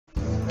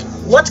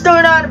What's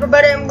going on,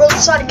 everybody? I'm Golden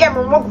Sonic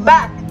Gamer, and welcome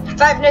back to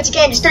Five Nights at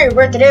Candy's 3,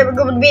 where today we're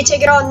going to be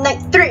taking on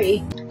Night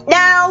 3.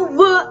 Now,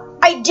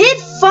 I did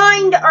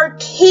find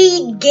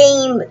Arcade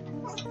Game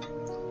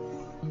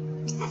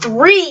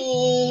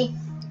 3,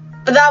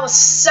 but that was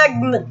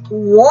segment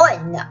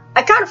 1.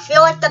 I kind of feel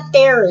like that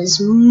there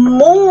is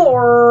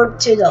more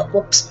to the,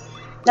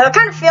 Now, I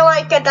kind of feel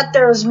like that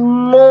there's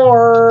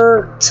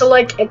more to,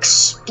 like,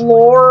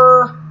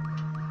 explore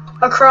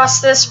across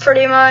this,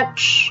 pretty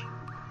much.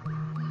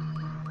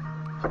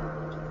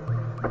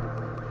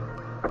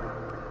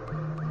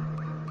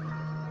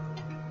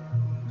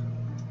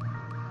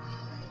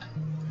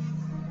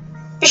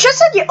 It's just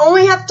that you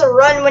only have to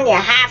run when you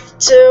have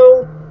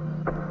to.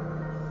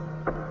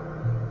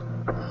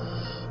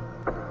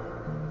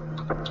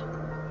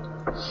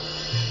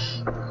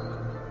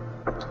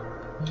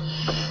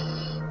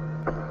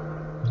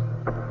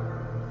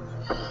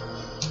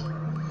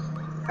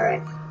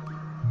 Alright.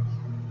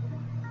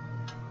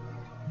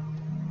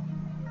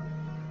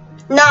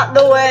 Not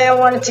the way I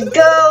wanted to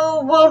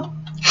go. Well,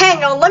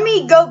 hang on, let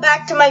me go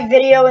back to my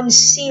video and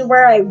see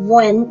where I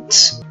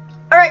went.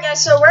 Alright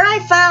guys, so where I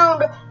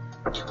found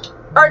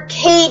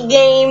Arcade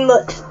Game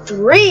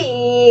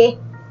 3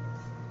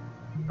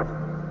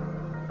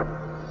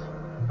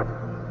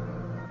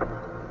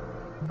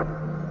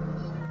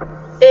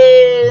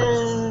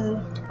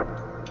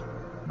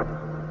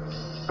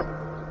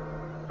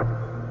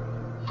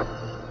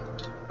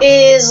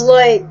 is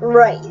like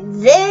right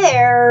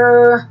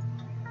there,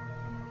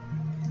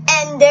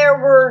 and there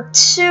were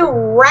 2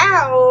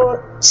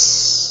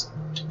 routes,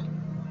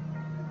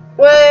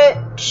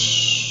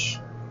 which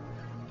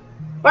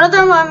one of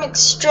them I'm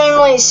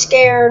extremely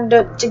scared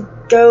to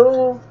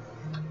go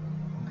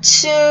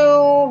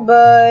to,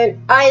 but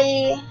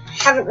I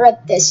haven't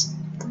read this.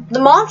 The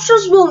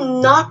monsters will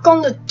knock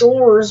on the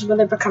doors when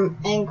they become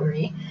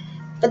angry,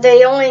 but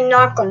they only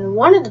knock on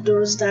one of the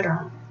doors that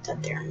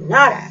they're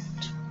not at.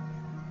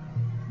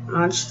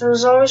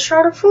 Monsters always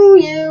try to fool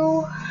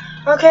you.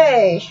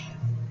 Okay.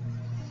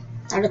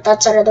 Now that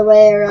that's out of the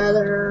way, or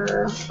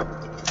rather,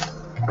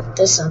 get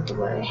this out the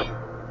way.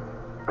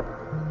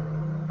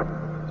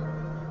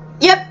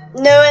 Yep,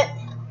 knew it.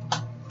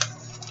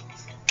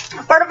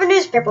 Part of a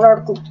newspaper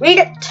article. Read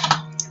it.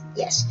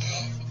 Yes.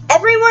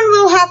 Everyone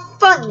will have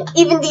fun,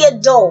 even the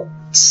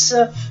adults.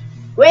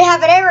 We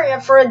have an area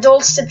for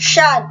adults to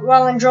chat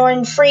while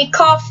enjoying free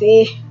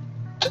coffee.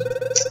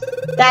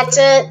 That's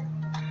it.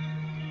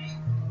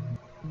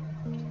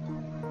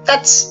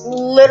 That's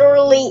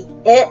literally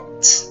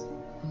it.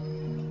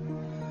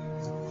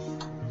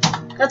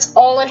 That's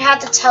all it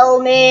had to tell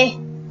me.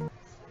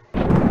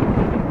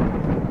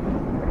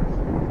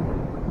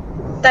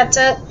 That's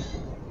it.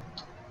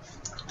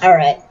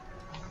 Alright.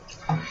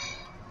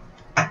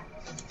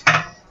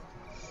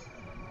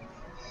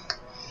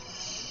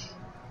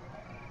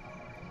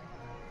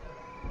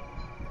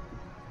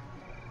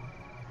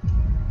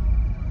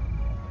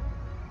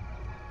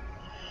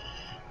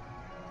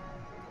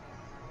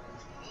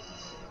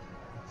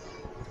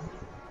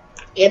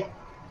 Yep.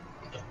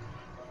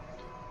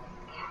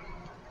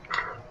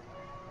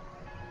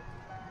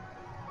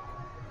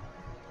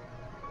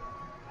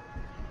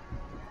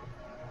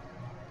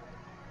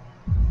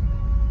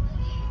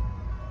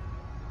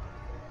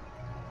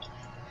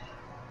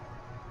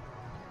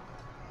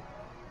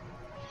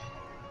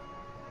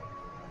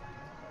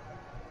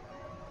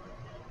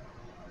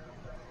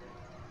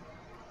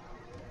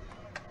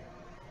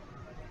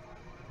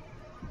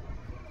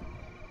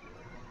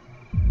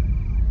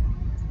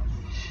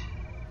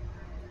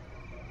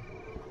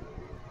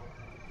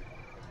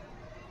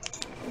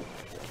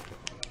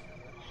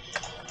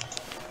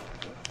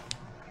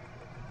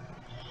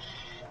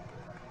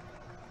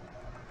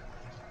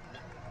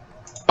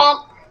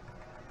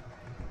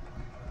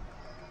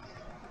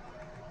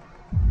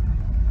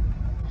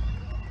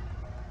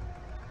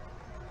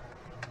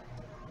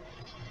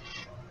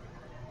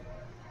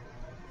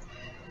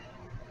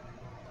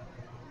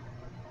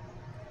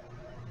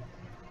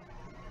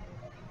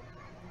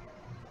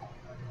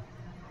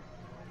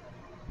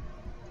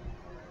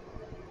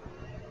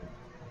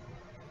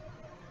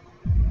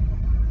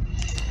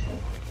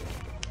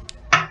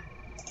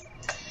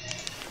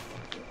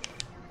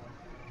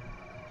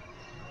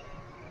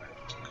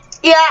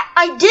 Yeah,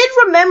 I did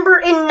remember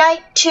in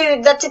Night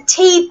 2 that the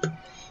tape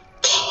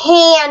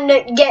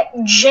can get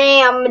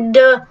jammed.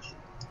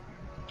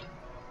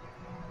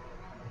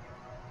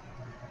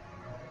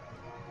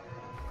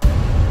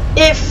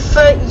 If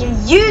you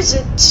use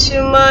it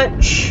too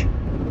much.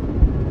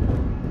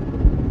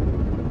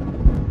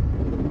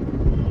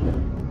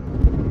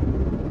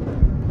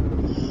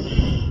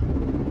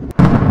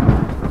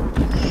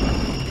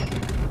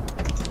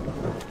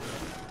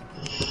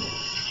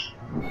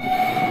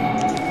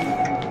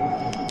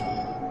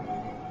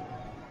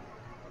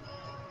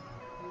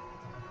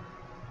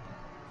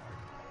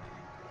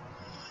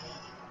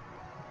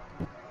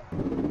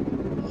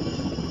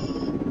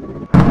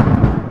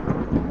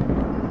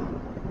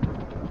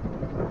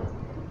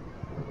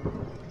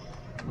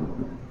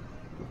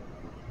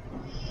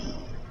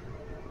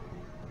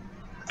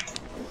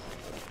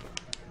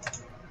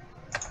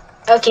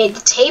 Okay, the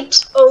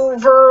tape's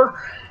over.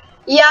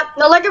 Yeah,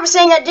 now like I was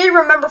saying, I did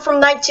remember from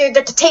night 2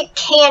 that the tape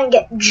can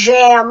get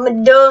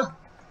jammed.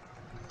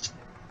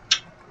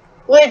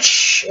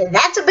 Which,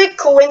 that's a big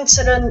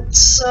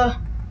coincidence. That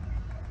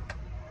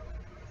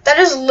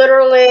is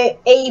literally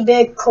a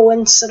big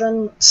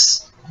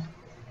coincidence.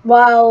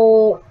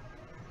 While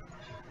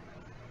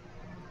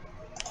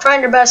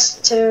trying your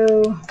best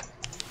to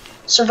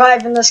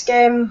survive in this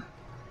game.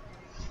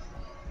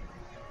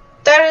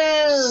 That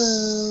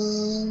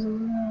is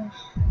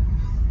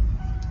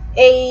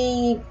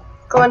a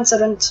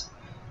coincidence.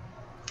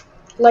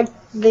 Like,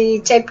 the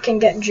tape can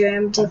get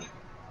jammed.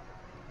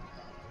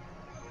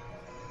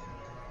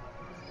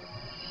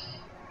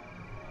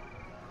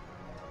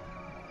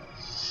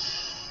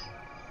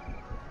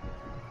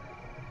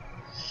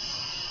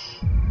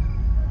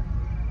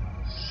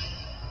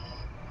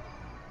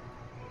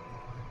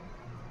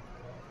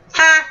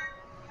 Ha!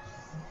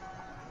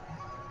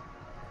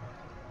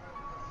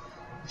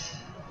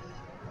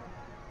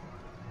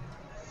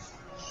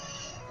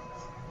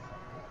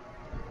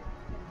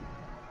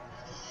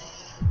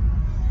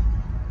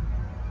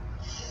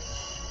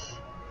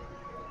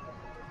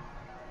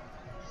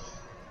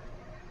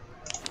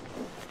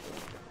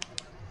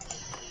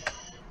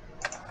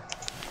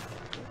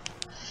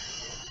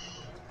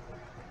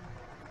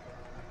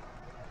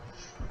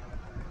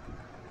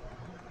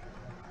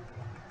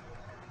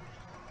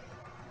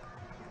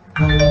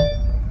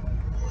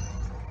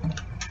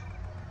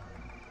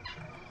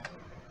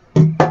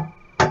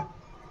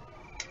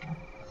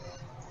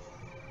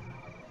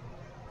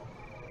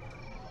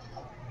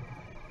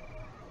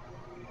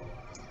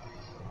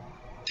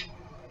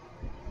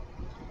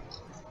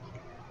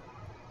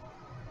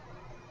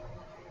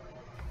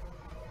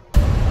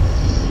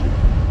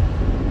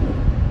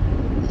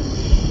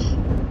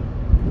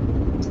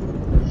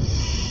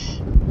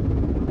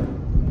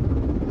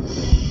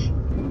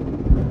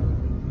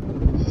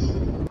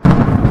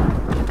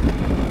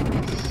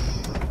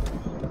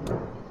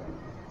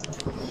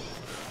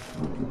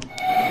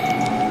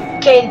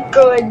 Okay,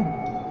 good.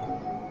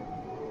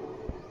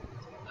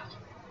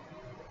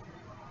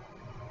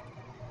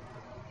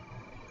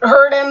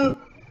 Hurt him.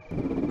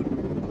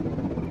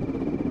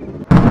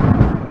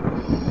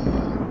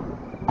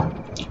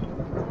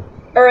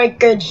 Alright,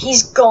 good.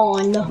 He's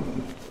gone.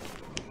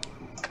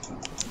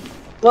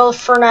 Well,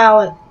 for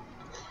now,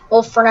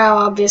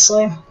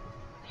 obviously.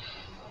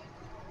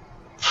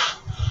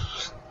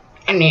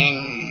 I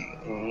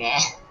mean,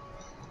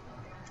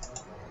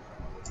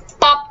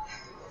 pop.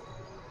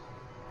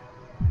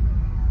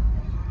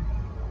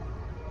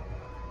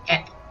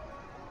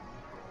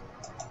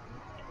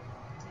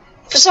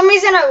 For some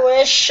reason, I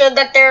wish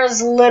that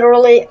there's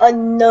literally a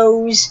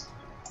nose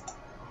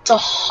to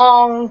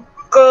honk.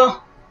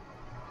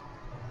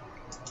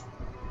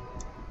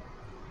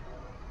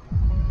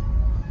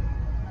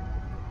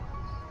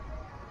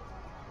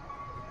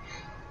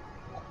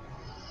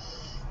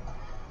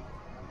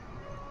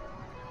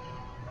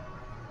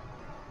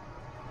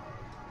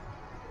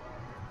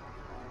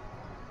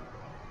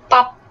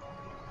 Pop.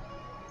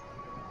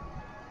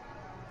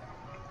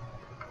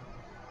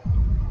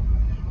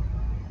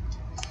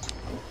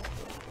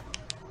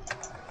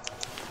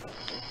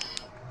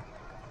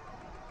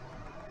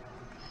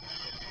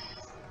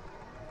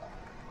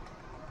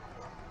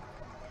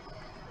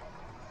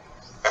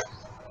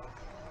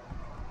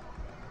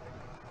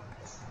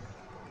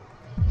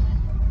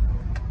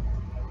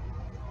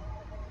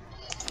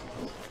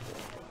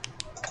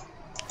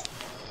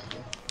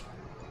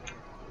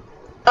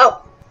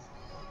 Oh.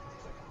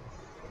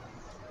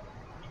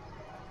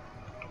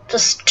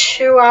 Just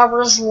 2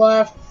 hours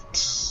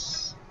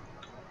left.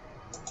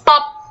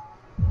 Pop.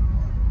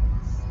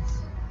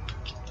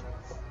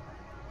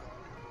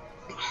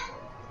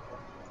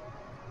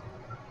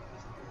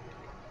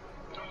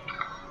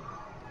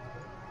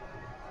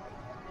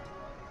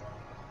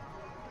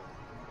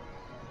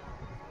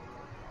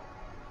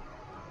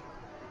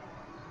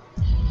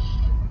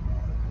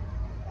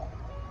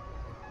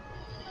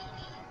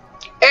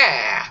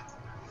 Yeah.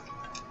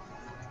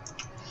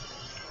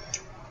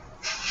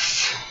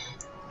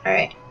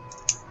 Alright.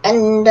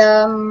 And,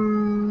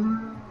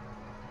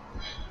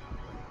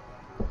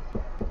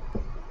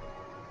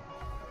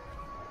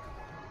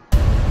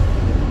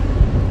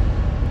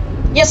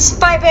 yes,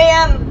 5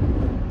 a.m.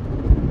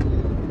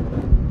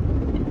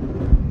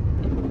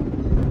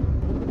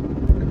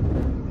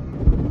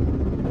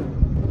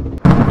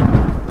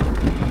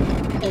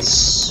 I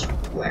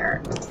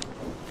swear.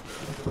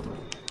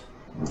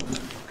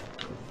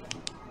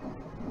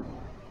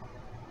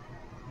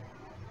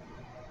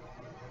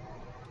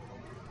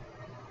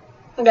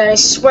 I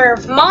swear,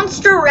 if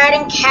Monster, Rat,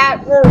 and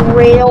Cat were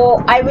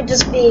real, I would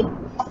just be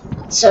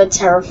so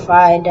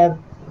terrified.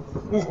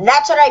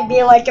 That's what I'd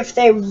be like if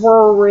they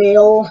were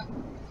real.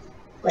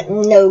 Like,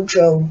 no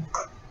joke.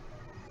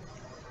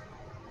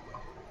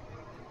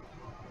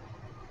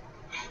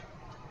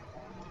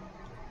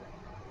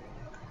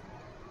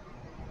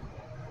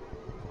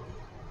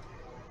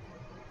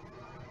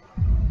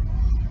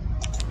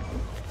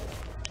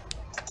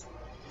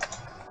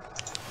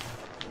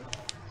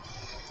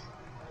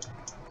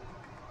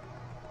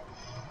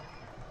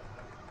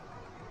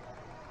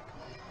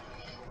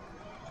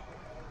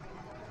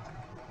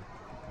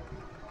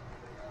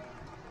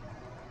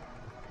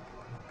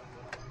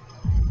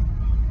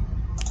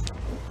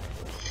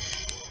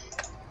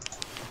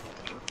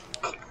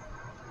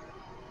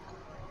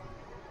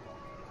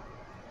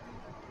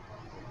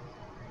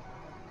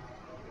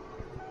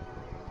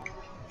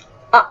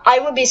 I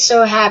would be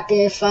so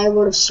happy if I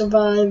would have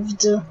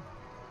survived.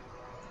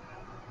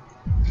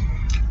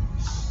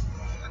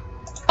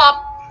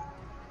 Pop.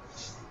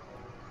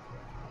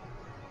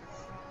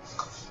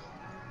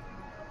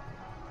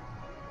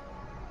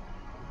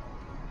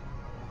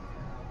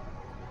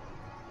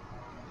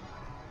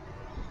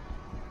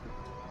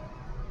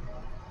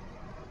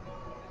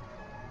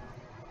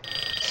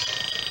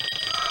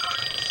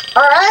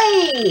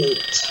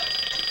 Alright.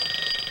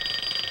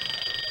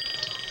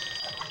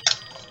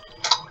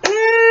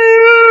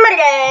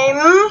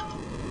 Minigame.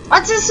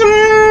 What's this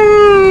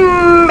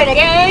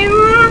minigame?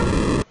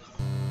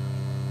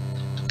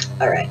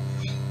 Alright.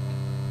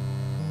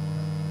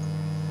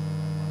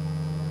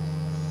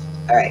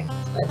 Alright,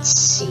 let's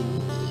see.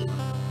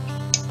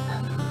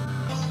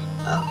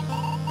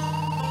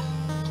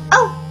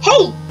 Oh,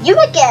 hey, you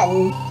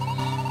again.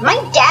 My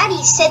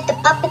daddy said the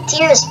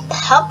puppeteer's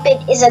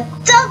puppet is a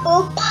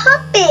double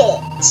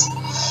puppet.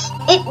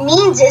 It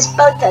means it's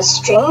both a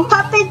string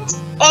puppet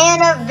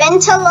and a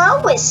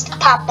ventriloquist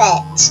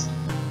puppet.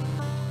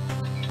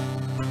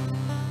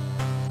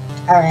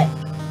 Alright.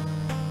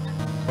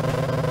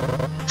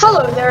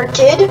 Hello there,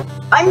 kid.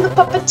 I'm the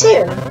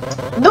puppeteer.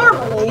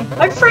 Normally,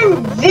 my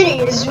friend Vinny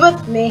is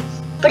with me,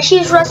 but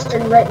he's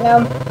resting right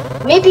now.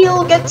 Maybe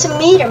you'll get to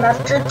meet him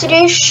after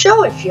today's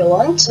show if you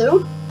want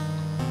to.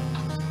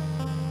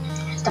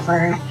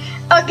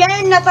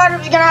 Again, I thought it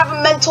was gonna have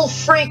a mental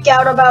freak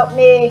out about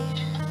me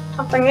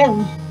hopping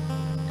in.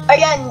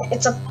 Again,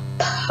 it's a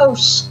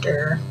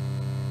poster.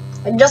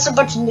 Like just a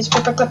bunch of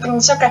newspaper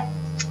clippings. Okay.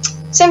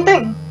 Same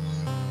thing.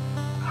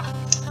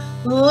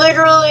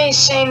 Literally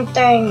same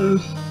thing.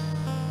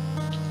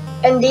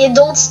 And the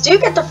adults do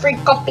get the free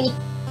copy.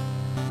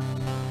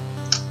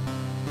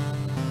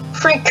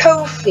 Free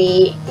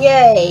coffee.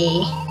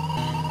 Yay.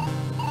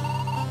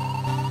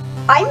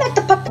 I met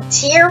the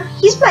puppeteer.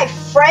 He's my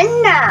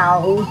friend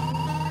now.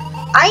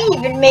 I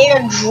even made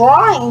a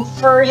drawing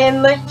for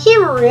him. He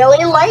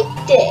really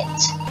liked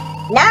it.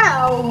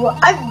 Now,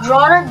 I've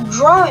drawn a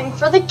drawing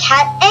for the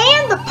cat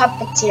and the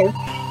puppeteer.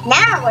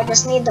 Now, I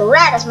just need the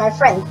rat as my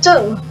friend,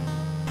 too.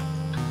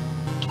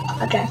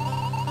 Okay.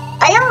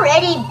 I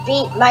already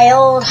beat my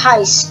old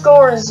high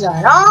scores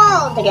on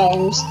all the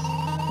games.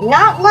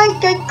 Not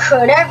like I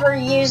could ever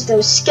use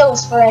those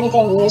skills for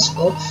anything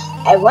useful.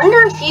 I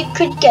wonder if you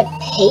could get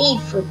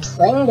paid for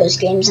playing those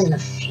games in the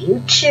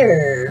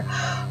future.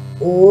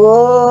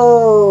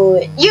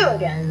 Whoa, you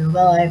again,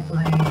 will I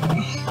play?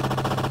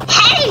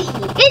 Hey,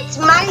 it's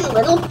my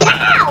little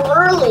pal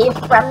Early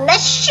from the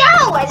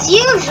show as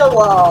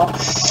usual.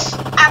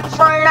 Up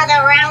for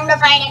another round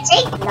of hide and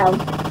seek? No.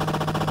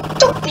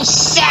 Don't be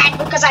sad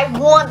because I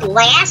won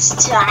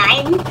last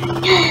time.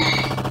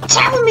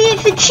 Tell me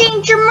if you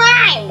change your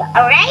mind,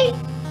 alright?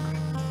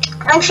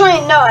 Actually,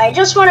 no, I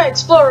just want to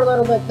explore a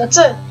little bit, that's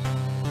it.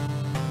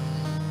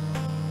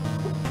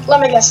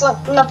 Let me guess,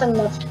 nothing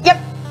left. Yep.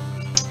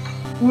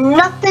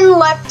 Nothing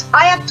left.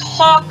 I have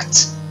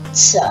talked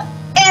to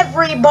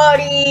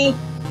everybody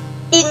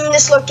in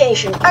this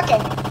location. Okay.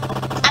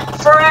 Up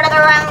for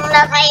another round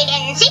of hide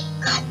and seek?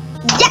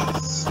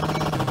 Yes!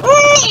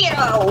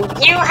 Nero,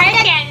 you heard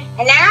again,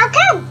 and then I'll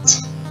count.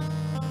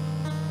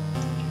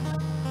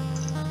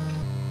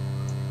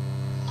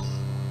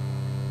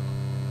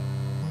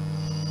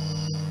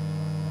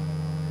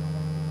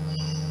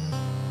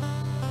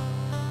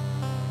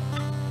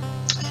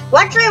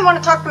 Well, actually, I want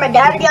to talk to my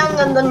dad again,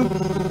 and then...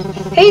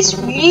 Hey,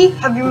 sweetie,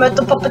 have you met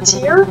the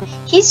puppeteer?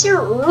 He's here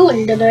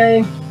early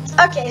today.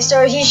 Okay,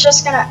 so he's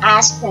just gonna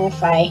ask me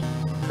if I...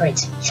 Right,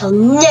 he'll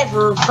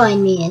never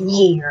find me in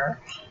here.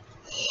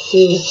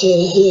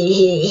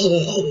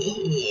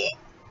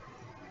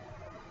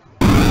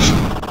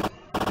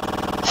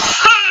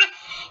 Ha!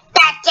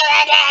 That's it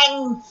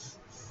again!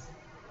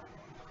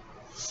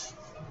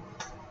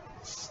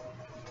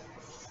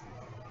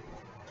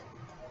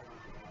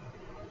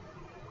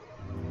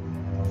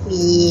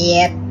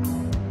 Yep.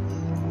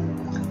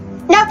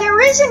 Now there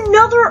is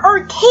another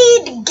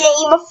arcade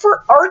game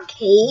for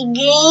arcade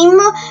game.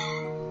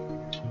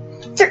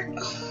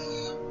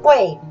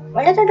 Wait,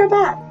 when did I do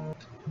that?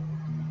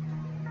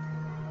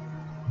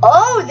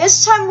 Oh,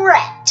 this time we're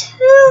at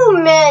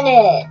 2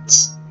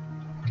 minutes.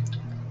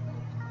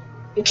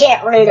 You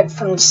can't read it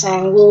from this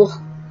angle.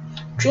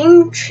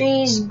 Dream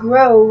trees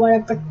grow when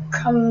it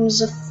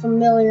becomes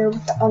familiar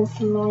with the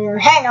unfamiliar.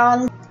 Hang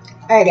on.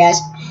 Alright, guys.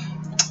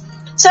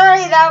 Sorry,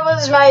 that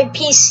was my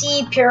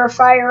PC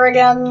purifier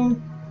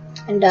again.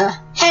 And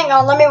hang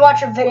on, let me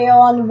watch a video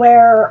on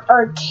where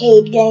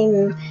Arcade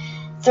Game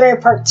 3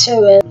 Part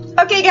 2 is.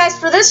 Okay, guys,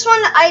 for this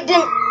one, I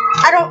didn't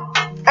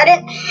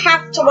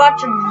have to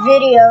watch a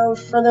video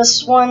for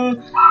this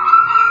one.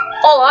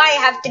 All I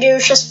have to do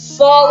is just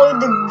follow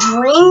the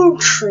dream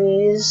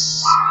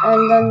trees,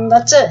 and then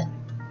that's it.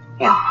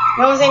 Yeah,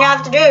 the only thing I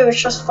have to do is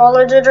just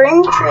follow the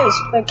dream trees.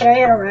 But can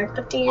I interact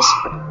with these?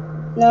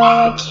 No,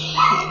 I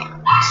can't.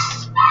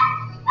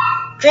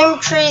 Dream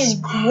trees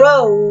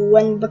grow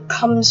when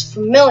becomes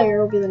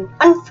familiar with an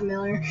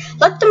unfamiliar.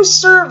 Let them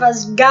serve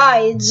as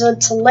guides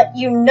to let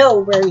you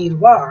know where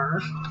you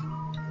are.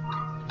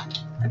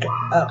 Okay.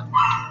 Oh,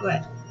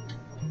 wait.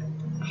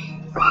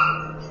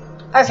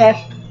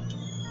 Okay.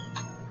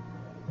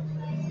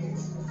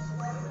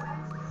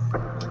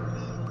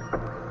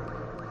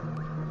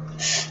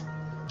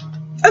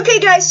 Okay,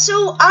 guys,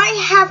 so I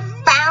have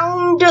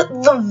found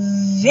the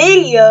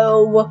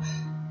video,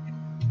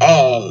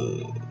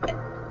 and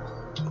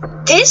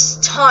this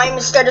time,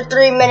 instead of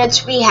 3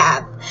 minutes, we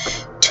have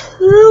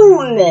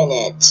 2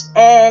 minutes,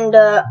 and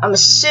I'm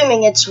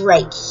assuming it's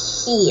right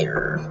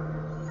here.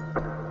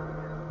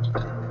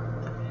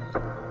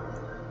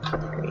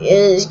 There he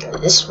is. Go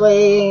this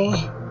way.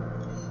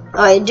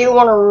 I do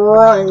want to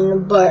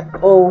run, but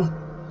oh.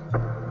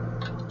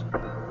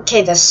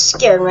 Okay, that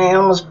scared me. I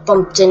almost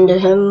bumped into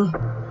him.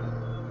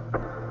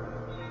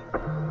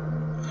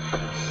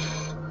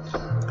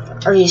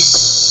 Are you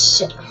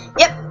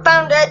Yep,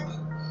 found it.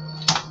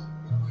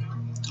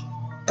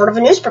 Part of a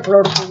newspaper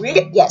article. Read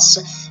it? Yes.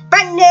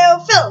 Brand new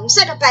film,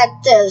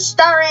 Psychopath,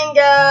 starring,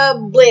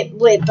 bleep,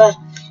 bleep. But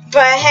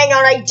hang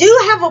on, I do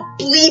have a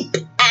bleep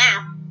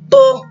app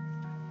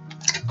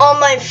on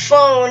my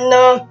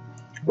phone,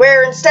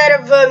 where instead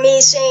of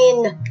me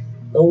saying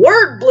the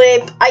word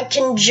bleep, I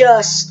can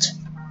just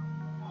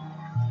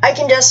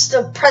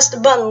press the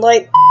button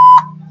like.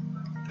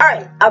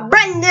 Alright, a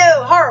brand new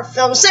horror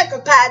film,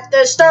 Psychopath,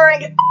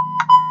 starring,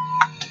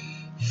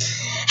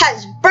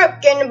 has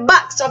broken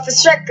box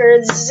office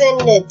records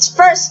in its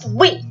first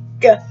week.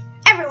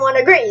 Everyone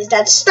agrees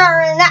that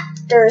starring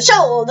actors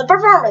show the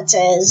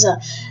performances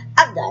of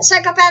the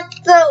psychopath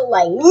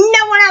like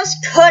no one else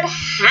could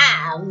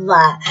have.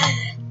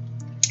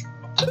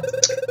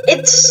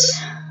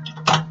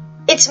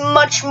 It's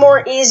much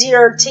more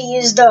easier to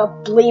use the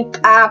bleep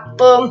app.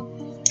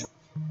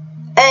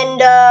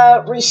 And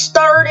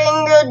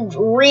restarting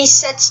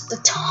resets the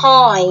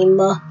time.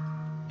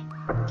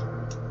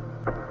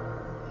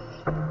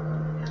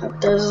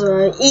 There's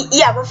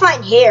yeah, we're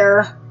fine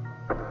here.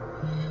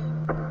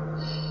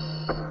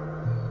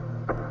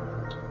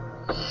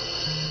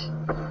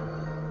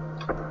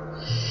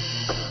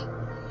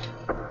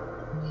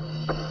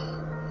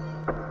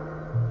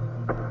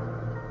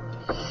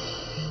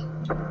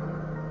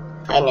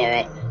 I knew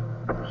it.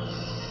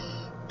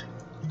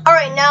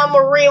 Alright, now I'm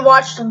gonna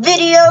rewatch the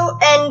video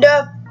and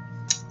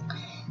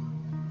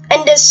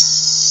just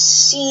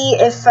see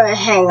if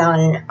hang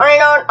on.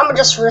 Alright, I'm gonna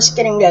just risk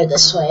it and go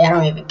this way. I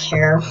don't even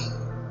care.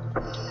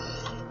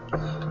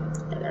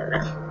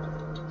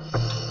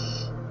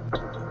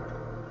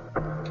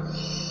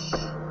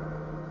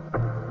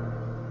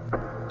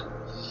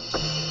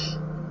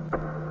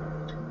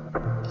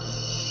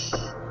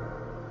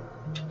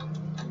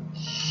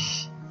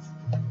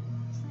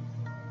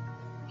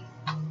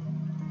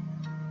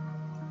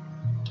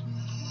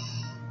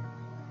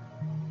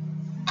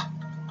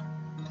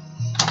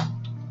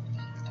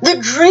 The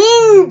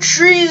dream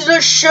trees will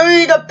show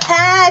you the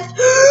path.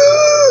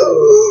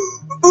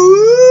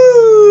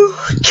 Ooh.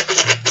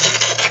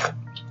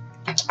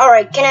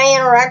 Alright, can I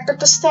interact with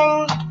this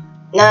thing?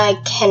 No, I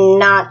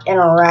cannot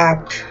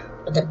interact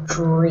with the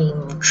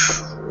dream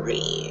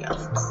tree,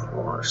 of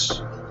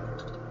course.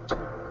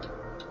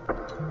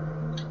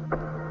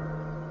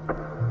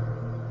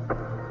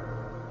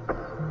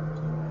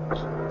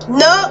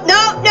 No,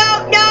 no,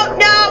 no, no,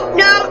 no,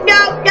 no,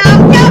 no,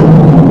 no, no!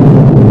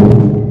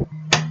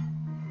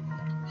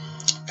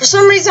 For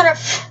some reason,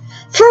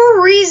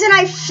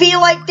 I feel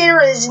like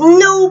there is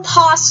no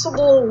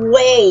possible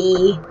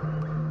way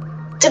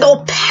to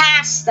go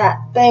past that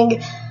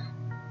thing.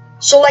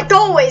 So, like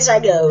always, I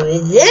go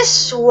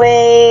this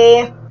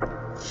way.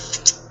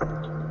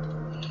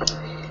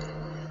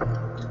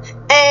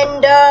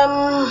 And,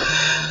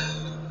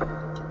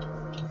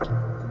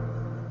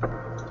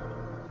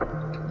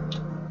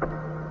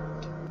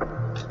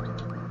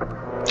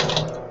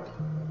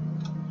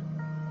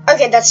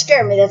 okay, that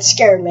scared me.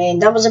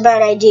 That was a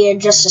bad idea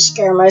just to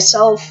scare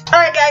myself.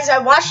 Alright, guys, I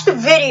watched the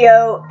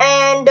video,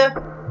 and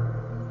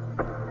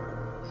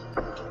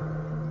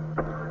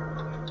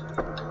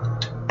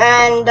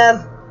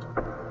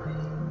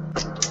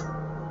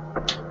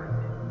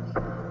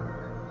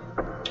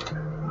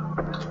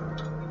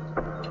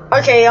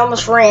okay, I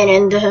almost ran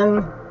into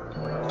him.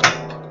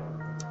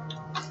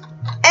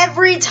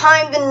 Every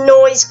time the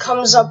noise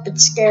comes up, it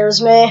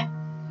scares me.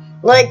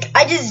 Like,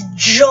 I just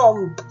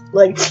jump.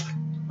 Like,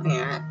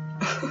 yeah.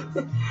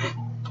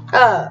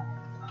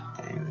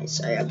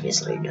 Anyways, I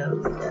obviously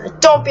know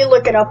that. Don't be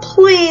looking up.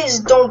 Please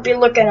don't be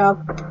looking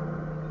up.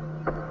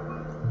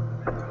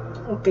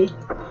 Don't be.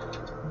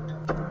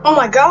 Oh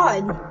my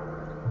god.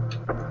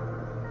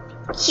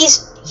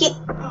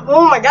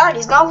 Oh my god,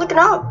 he's not looking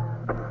up.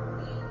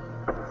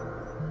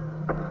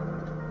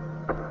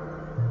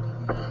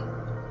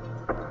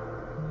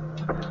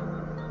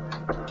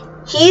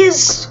 He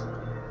is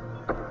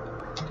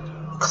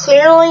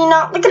clearly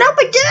not looking up.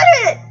 I did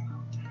it!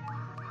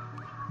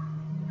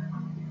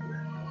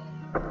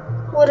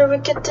 What do we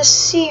get to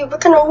see?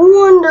 What kind of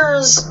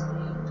wonders?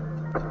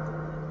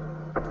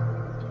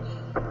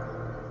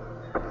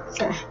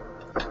 Okay.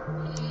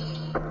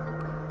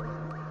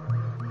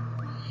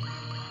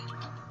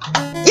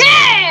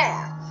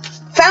 Yeah!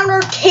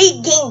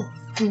 Arcade Game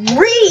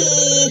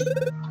 3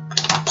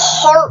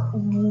 Part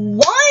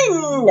 1.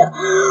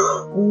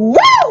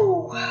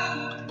 Woo!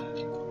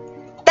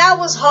 That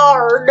was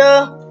hard.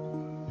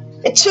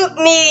 It took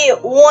me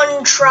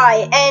one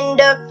try, and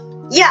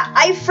yeah,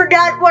 I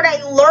forgot what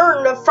I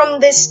learned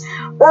from this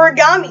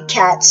Origami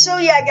Cat. So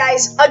yeah,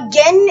 guys,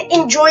 again,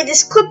 enjoy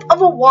this clip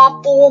of a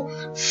waffle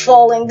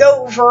falling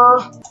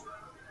over.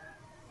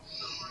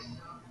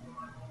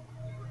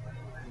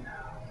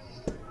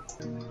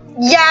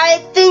 Yeah, I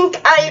think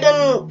I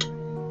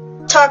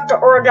didn't talk to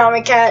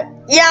Origami Cat.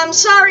 Yeah, I'm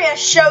sorry I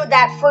showed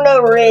that for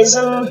no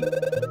reason.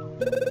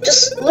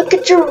 Just look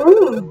at your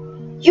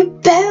room. You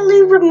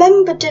barely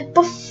remembered it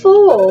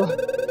before.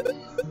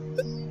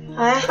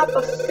 I have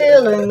a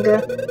feeling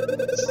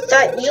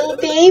that you'll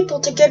be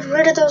able to get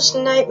rid of those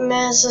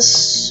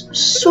nightmares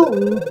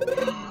soon.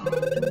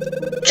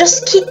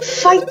 Just keep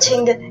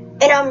fighting,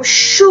 and I'm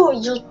sure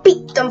you'll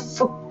beat them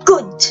for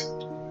good.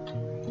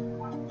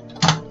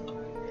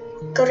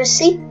 Go to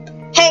sleep?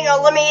 Hang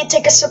on, let me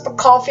take a sip of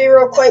coffee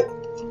real quick.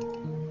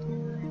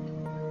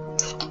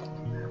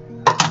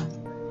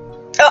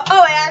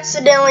 Oh, I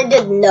accidentally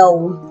did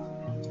no.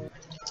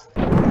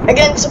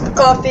 Again, sip of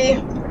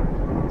coffee.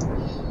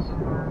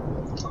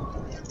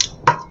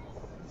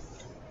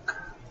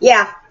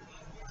 Yeah.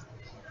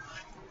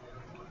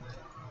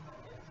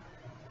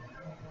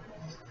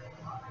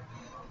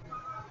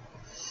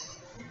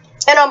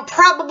 And I'm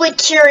probably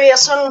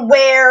curious on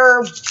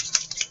where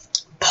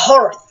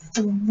part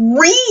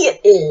 3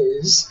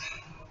 is.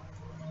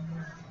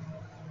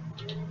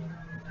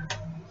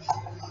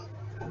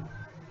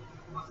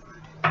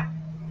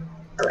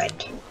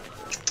 Alright.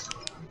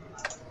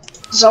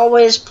 As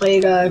always,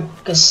 played a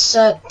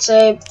cassette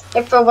tape.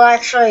 If I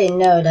actually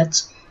know,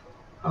 that's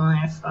only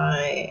if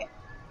I.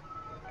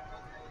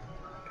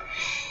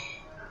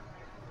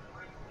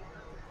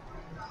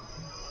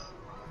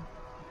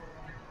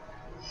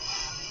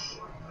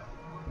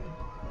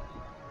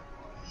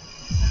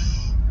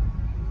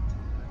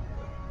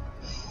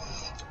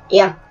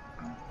 Yeah.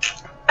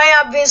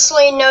 I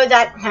obviously know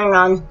that. Hang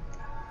on.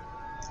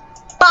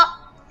 But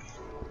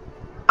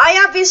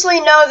I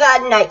obviously know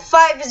that night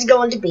 5 is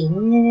going to be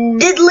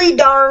diddly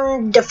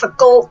darn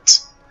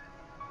difficult.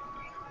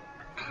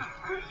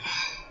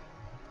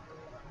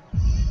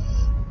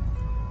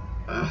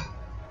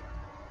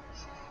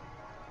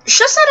 It's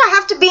just that I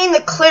have to be in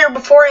the clear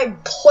before I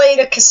play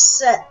the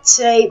cassette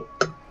tape.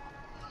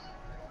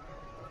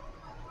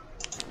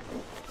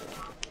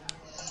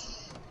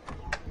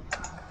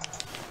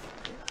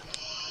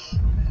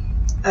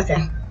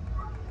 Okay.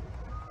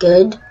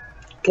 Good.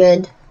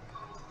 Good.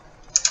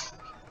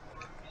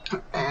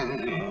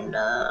 And,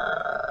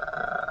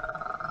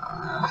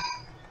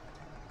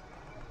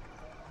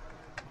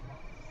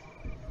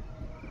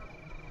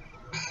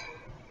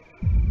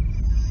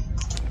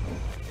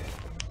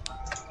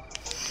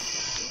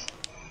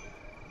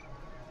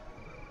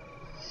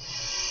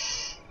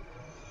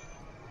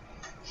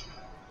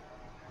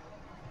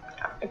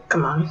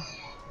 come on.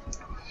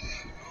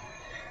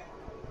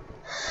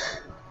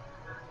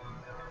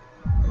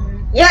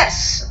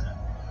 Yes!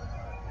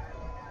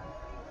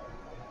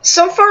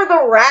 So far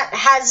the rat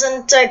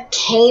hasn't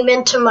came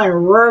into my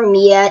room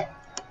yet.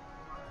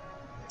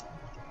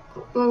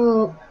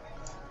 I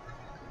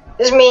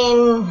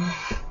mean,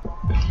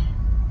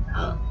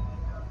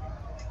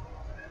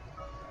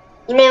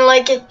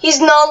 like, he's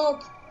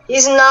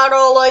not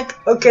all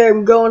like, okay,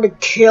 I'm going to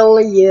kill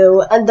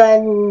you, and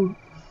then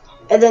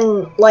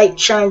light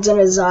shines in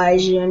his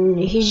eyes, and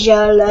he's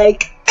just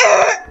like,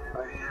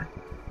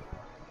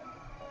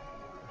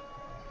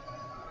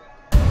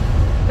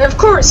 and of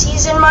course,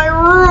 he's in my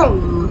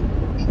room.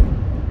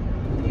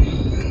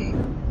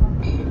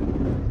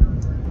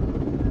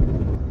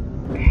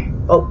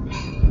 Oh.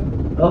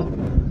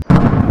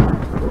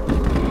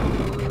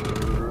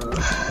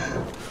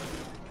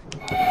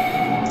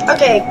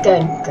 Okay,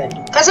 good.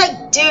 Because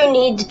I do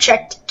need to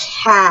check the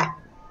cat.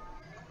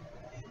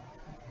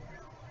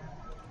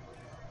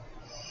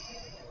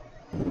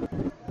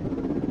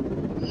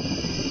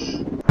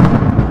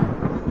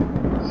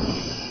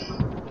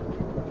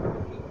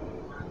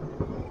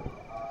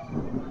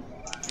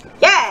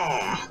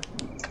 Yeah!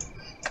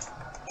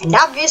 And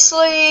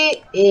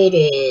obviously, it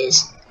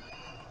is.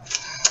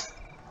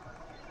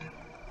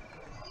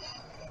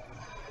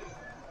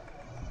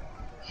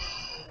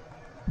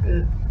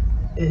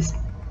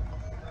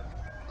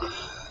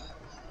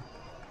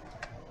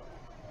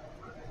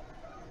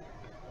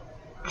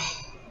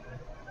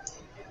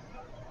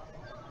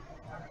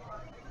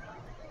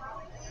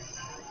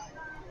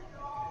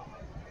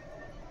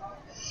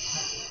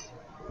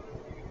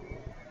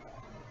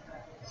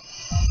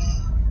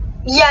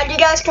 Yeah, you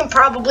guys can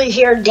probably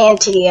hear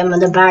Dantium in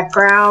the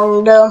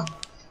background.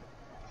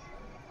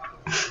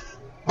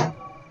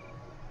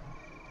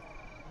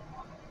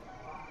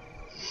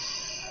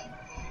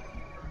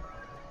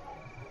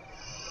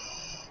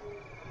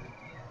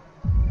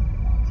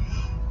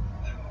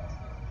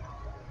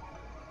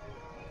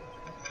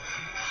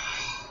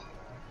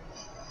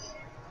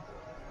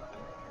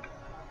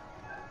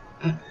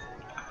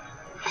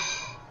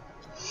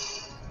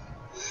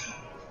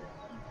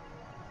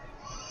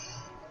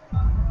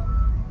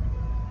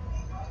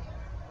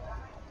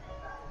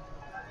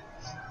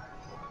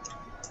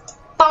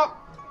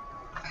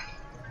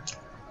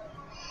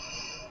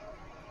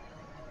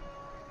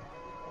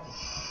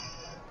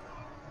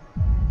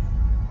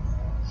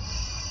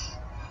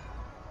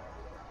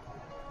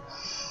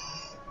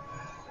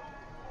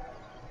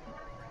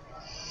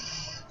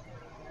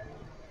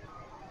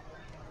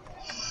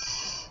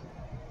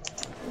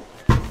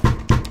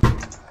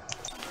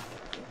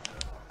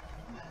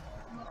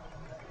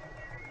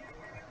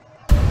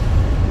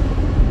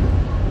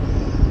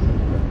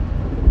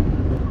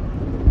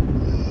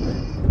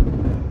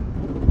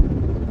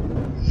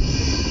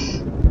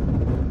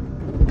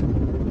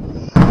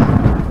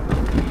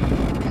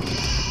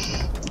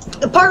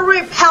 part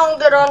where he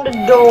pounded on the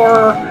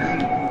door,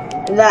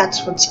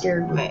 that's what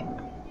scared me.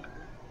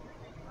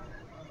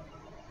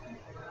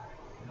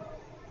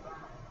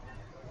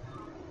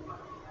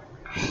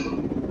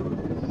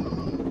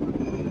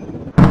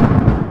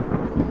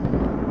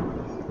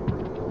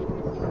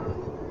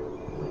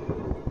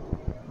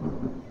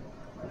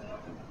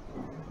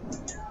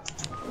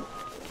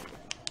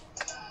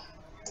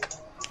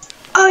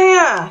 Oh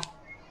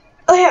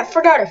yeah, I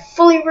forgot I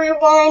fully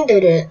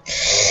rewinded it.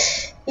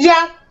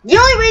 Yeah, the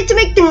only way to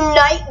make the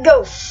night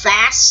go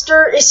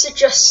faster is to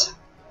just...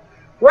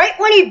 Right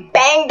when he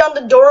banged on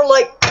the door,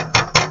 like...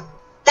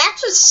 That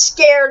just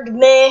scared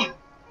me.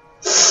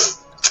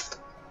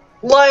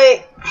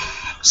 Like...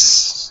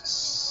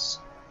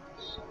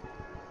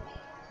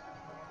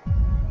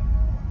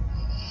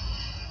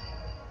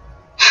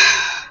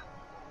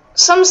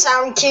 Some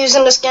sound cues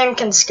in this game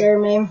can scare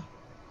me.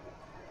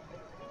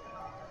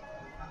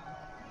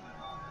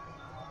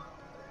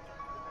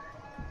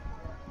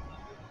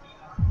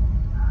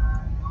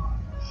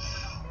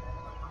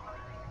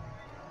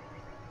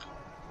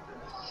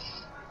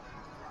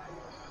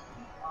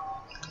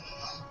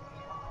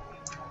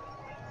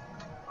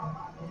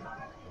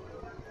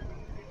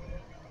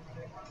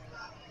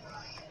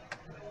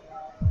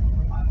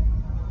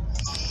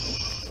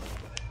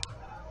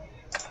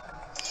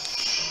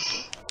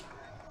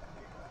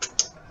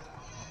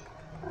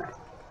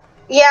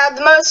 Yeah,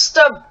 the most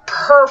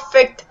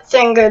perfect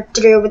thing to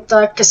do with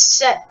the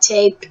cassette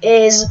tape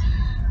is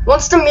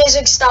once the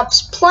music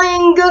stops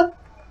playing,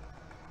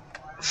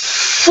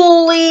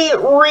 fully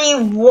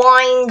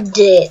rewind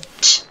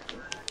it.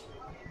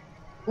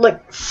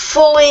 Like,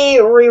 fully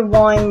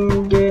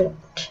rewind it.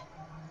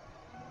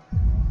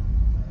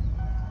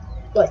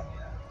 Like,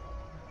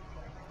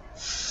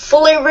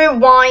 fully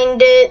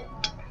rewind it.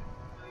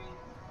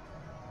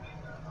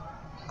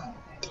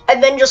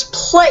 And then just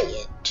play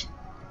it.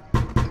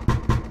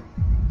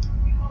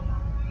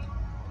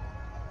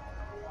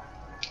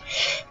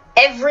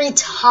 Every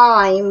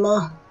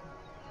time.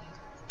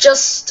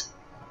 Just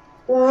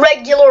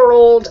regular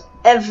old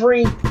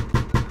every...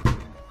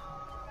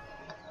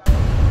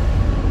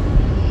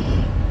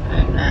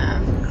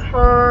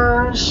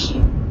 First...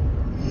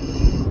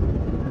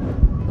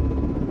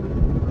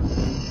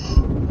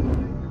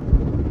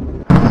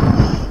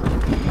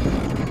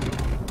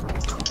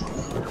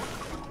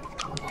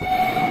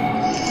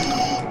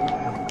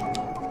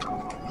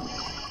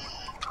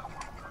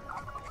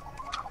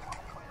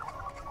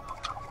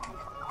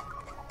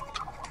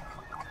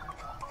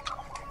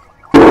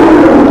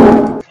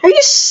 Are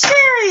you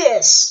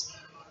serious?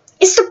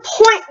 It's the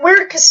point where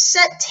the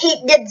cassette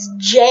tape gets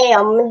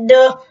jammed.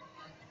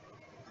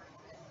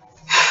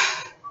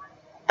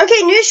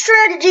 Okay, new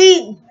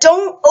strategy,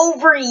 don't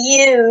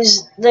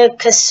overuse the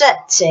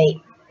cassette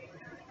tape.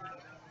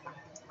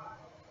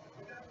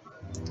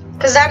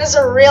 Because that is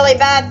a really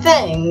bad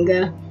thing.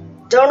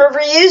 Don't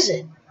overuse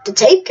it. The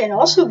tape can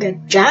also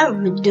get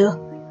jammed.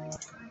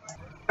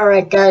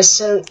 Alright guys,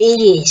 so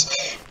it is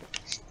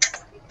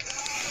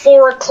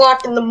 4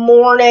 o'clock in the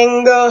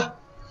morning,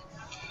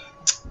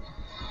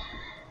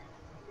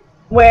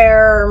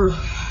 where,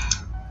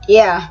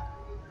 yeah,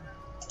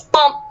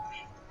 bump.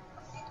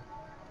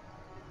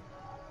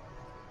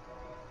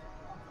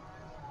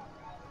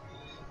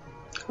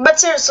 But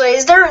seriously,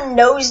 is there a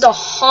nose to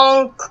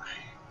honk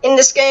in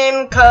this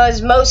game?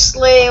 Because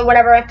mostly,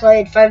 whenever I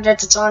played Five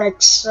Nights at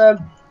Sonic's,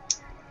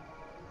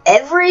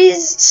 every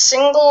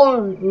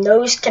single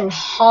nose can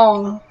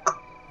honk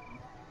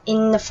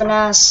in the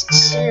FNAF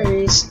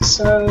series.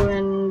 So,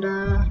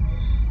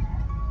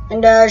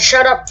 and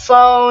shut up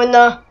phone.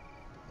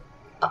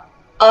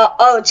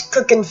 Oh, it's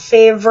cooking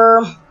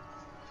favor.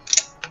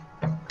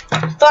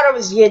 Thought it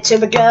was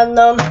YouTube again,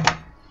 though.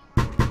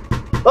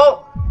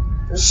 Oh,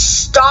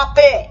 stop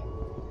it.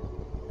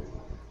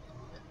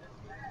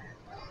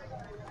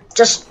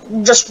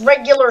 Just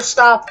regular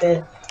stop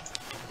it.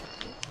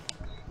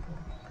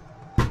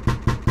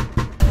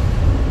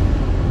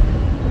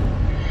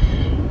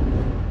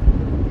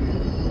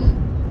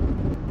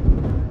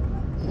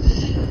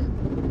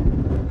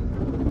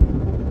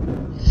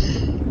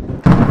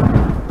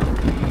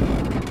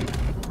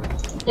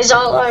 He's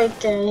all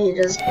like, he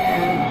just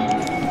can.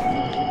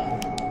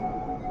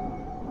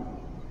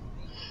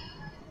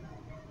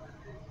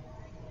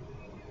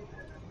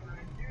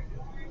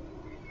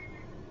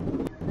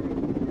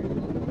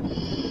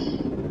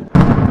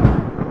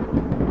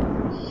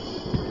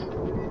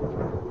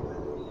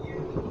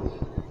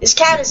 This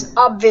cat is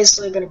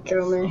obviously gonna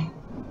kill me.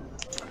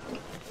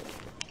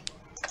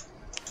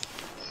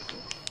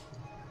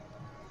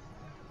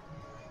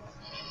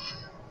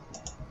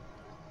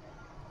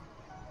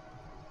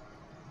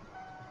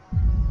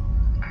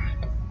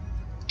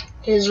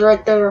 He's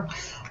right there.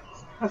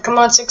 Oh, come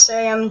on, 6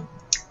 a.m.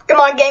 Come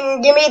on,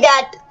 game, give me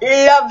that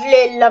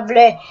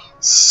lovely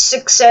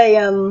 6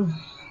 a.m.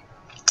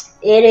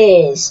 It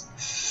is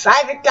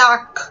 5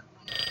 o'clock.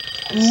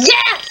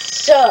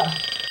 Yes! I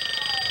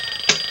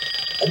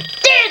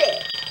did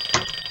it!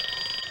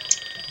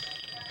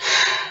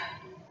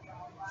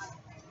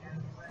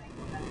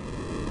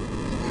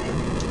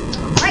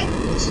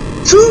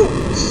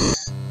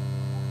 Choose!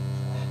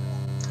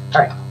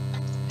 Alright.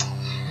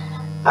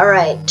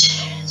 Alright.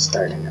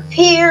 Starting up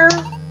here.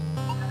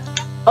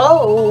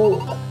 Oh,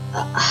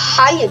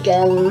 hi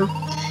again.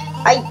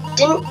 I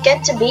didn't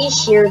get to be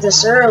here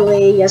this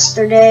early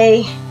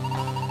yesterday,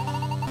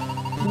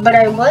 but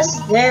I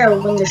was there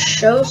when the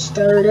show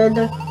started.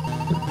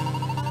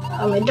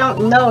 I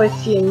don't know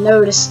if you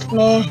noticed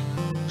me.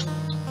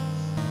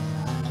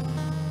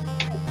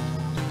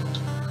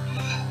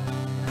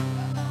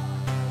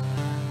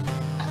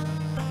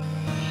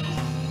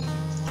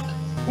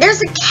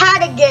 There's a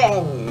cat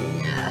again!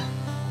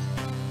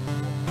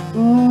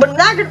 But I'm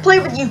not gonna play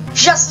with you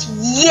just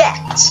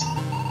yet.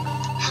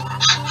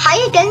 Hi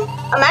again.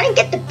 I didn't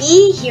get to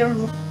be here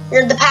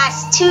the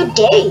past 2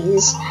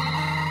 days.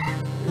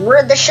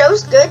 Were the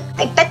shows good?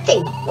 I bet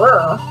they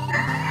were.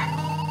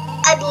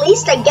 At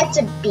least I get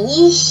to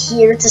be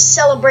here to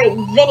celebrate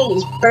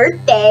Vinny's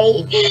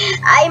birthday.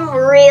 I'm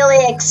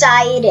really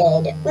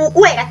excited.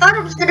 Wait, I thought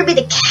it was gonna be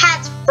the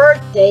cat's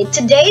birthday.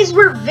 Today's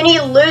where Vinny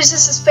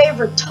loses his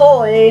favorite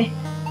toy.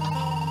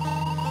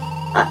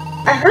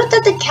 I heard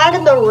that the cat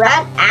and the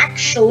rat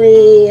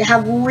actually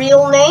have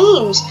real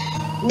names.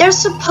 They're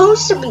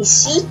supposed to be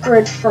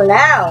secret for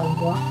now.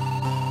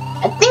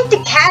 I think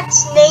the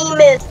cat's name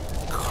is...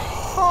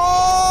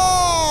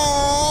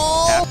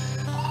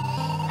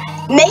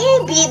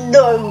 Maybe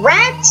the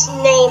rat's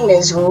name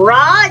is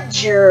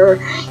Roger.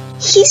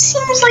 He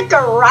seems like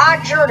a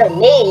Roger to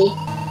me.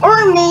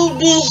 Or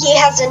maybe he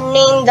has a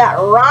name that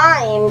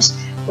rhymes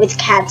with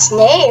cat's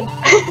name.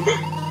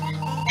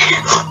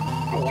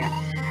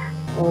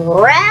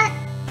 Rat,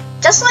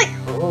 just like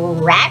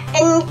rat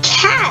and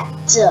cat,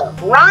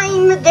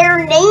 rhyme,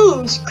 their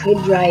names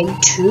could rhyme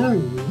too.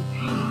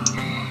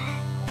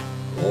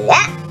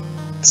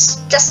 That's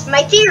just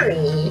my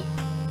theory.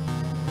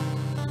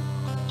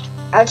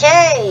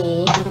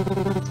 Okay.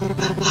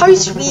 Hi,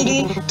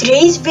 sweetie.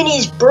 Today's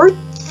Vinny's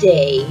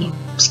birthday.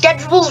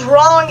 Schedule's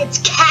wrong. It's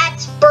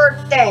Cat's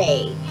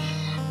birthday.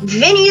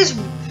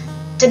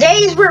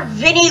 Today's where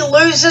Vinny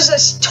loses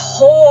his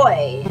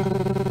toy.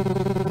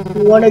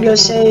 Want to go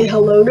say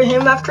hello to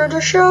him after the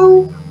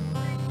show?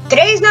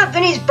 Today's not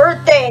Vinny's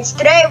birthday. It's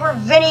today where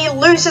Vinny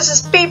loses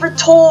his favorite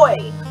toy.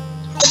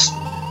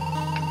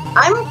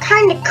 I'm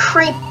kind of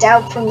creeped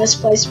out from this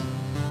place.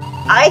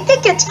 I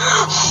think it's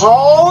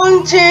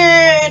haunted.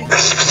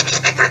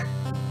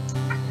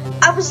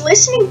 I was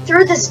listening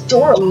through this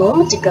door a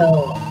moment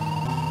ago.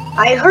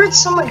 I heard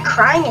someone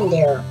crying in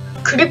there.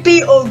 Could it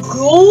be a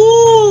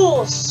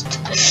ghost?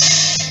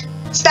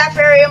 Staff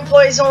area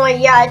employees only.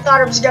 Yeah, I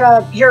thought I was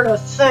gonna hear the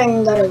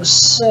thing that I was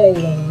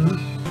saying.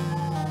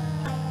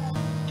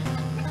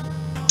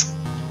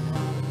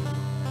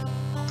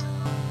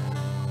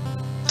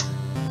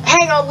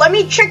 Hang on, let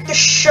me check the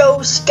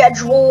show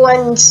schedule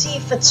and see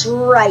if it's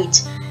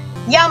right.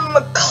 Yeah, I'm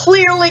gonna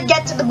clearly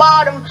get to the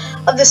bottom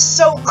of the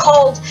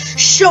so-called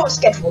show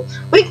schedule.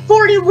 Week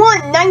 41,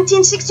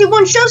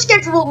 1961 show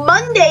schedule.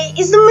 Monday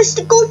is the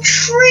mystical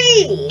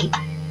tree.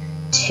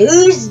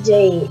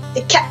 Tuesday,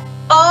 the cat.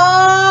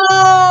 Oh!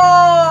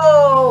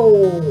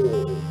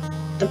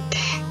 The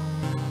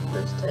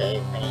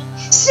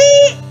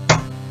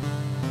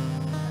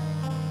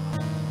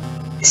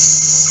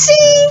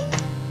See?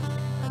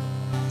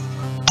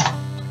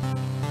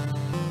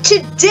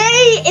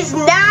 Today is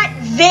not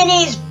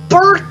Vinny's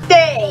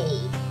birthday.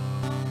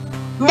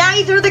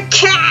 Neither the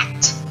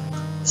cat.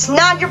 It's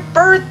not your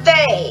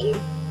birthday.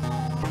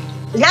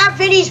 It's not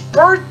Vinny's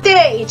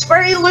birthday. It's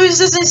where he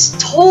loses his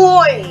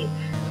toy.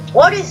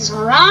 What is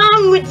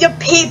wrong with you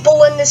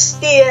people in this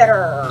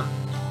theater?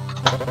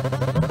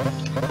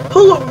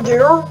 Hello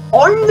there,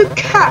 I'm the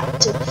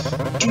cat.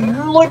 Do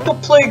you like to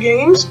play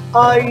games?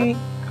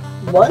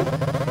 What?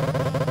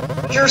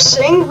 You're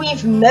saying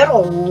we've met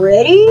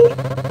already?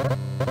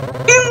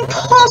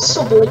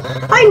 Impossible!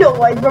 I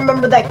know I'd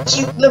remember that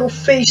cute little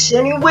face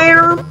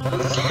anywhere.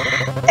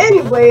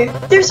 Anyway,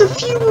 there's a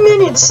few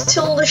minutes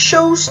till the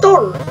show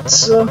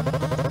starts.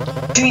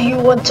 Do you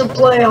want to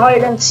play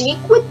hide and seek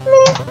with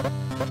me?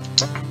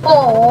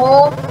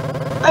 Aww,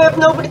 I have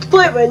nobody to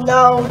play with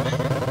now.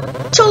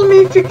 Tell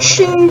me if you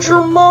change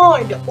your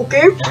mind,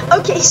 okay?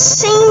 Okay,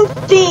 same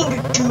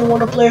thing. Do you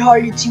want to play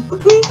hide and seek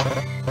with me?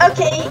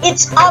 Okay,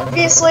 it's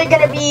obviously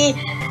gonna be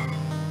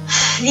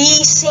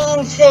the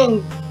same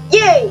thing.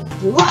 Yay!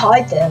 You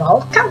hide then,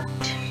 I'll count.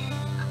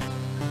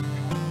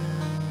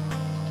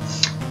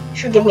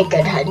 Should give me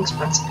good hiding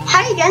spots.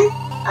 Hi again.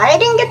 I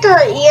didn't get to...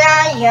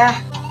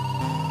 Yeah.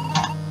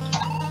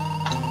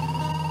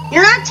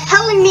 You're not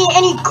telling me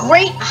any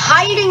great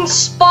hiding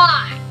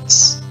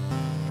spots.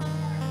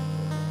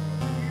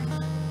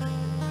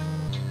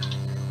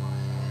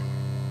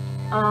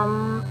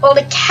 Well,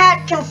 the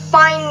cat can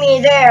find me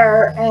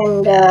there,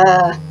 and,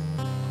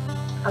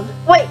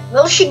 wait,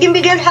 will she give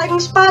me good hiding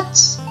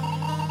spots?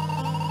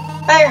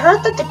 I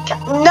heard that the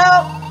cat...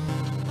 No!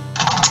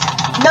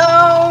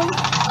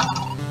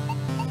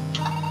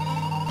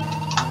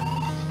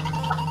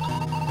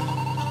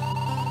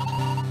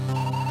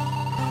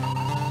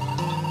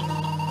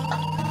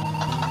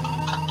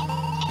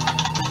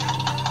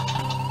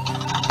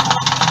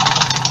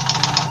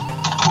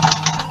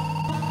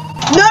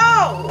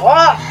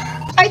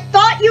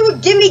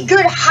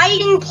 good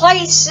hiding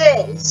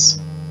places.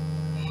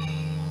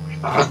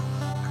 I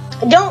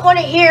don't want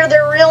to hear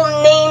their real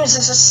names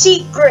as a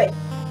secret.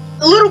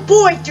 Little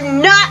boy, do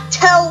not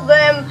tell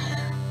them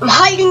I'm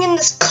hiding in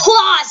this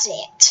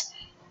closet.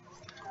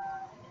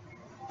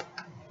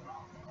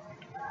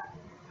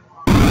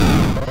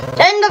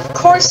 And of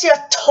course you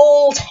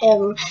told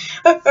him.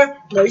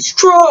 Nice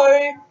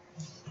try.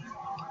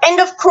 And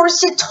of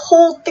course you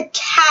told the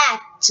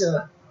cat.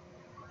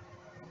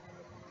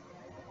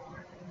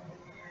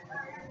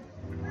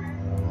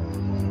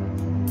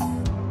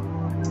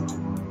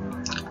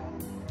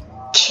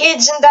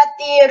 Kids in that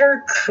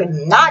theater could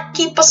not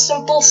keep a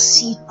simple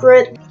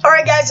secret.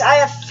 Alright guys, I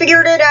have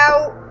figured it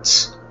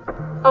out.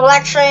 Oh,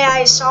 actually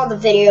I saw the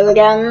video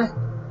again.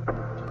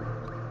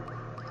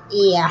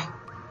 Yeah.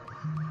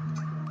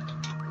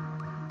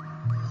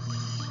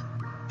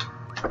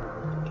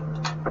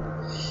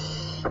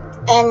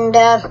 And,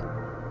 yeah.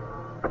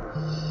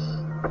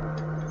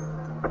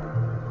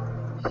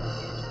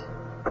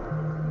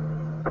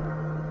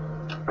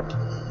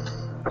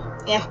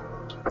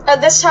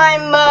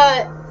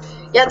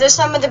 This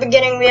time at the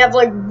beginning we have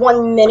like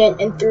 1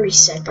 minute and 30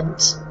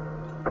 seconds.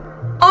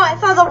 Oh, I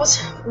thought that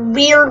was a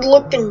weird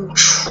looking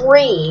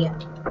tree.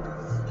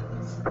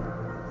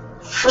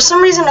 For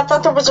some reason I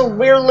thought that was a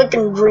weird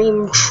looking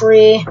dream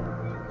tree.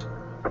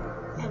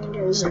 And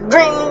there's a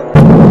dream.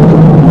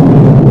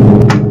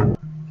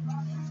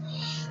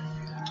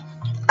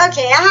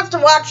 Okay, I have to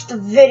watch the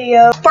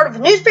video. It's part of a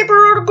newspaper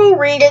article,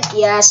 read it,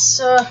 yes.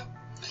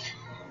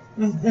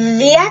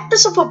 The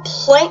actors of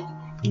playing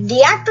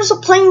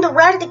the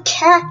rat, the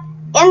cat,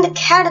 and the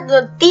cat at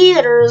the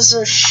theater's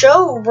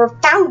show were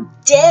found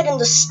dead in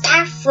the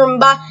staff room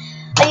by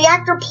the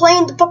actor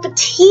playing the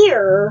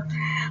puppeteer.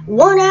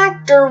 One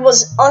actor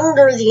was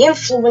under the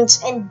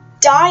influence and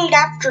died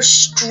after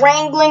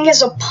strangling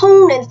his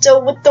opponent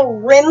with the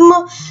rim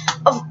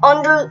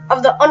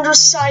of the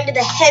underside of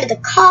the head of the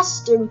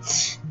costume.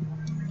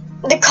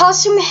 The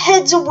costume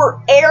heads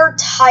were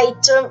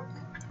airtight.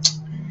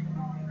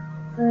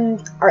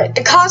 Alright,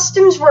 the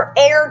costumes were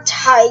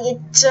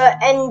airtight,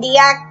 and the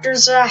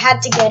actors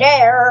had to get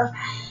air.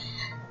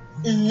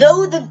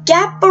 Though the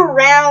gap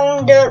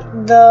around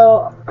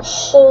the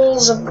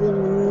holes of the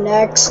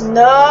necks.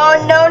 No,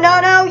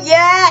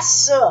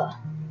 yes! I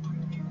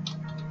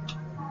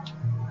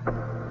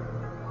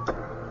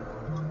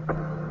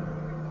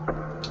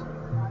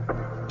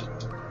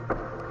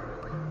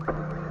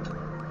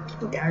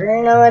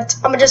don't know it.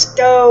 I'm gonna just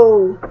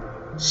go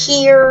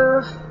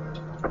here.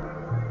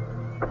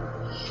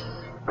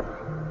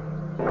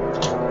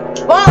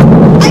 Well, I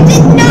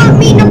did not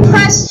mean to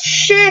press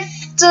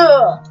shift.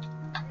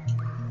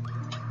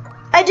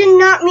 I did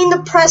not mean to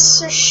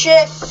press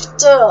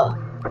shift.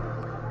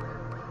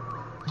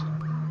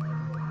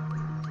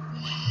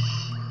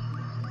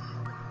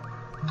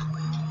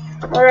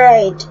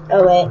 Alright,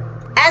 oh wait.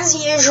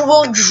 As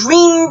usual,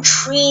 dream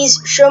trees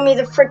show me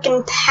the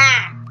frickin'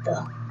 path.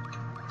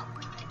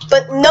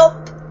 But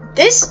nope,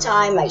 this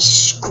time I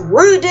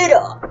screwed it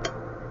up.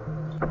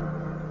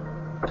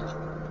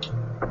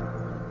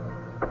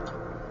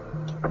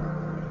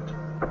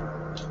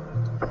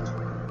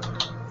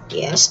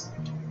 Yes.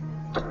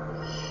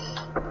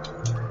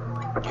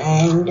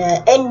 And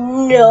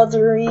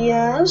another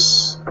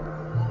yes.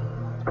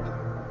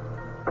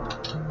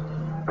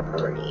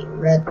 Already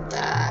read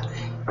that.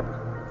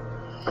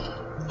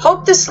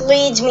 Hope this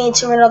leads me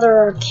to another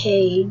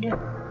arcade.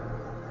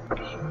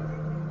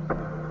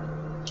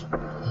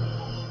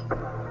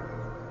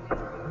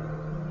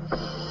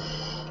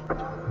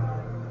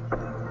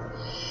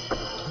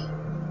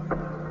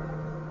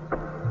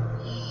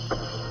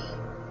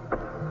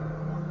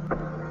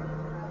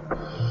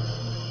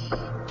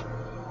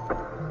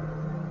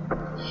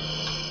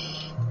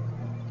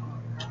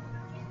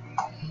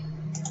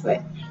 Wait.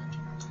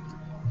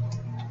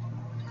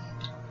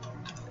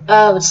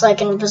 Oh, it's like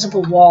an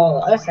invisible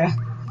wall. Okay.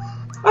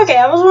 Okay,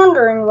 I was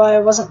wondering why I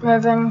wasn't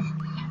moving.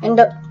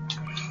 And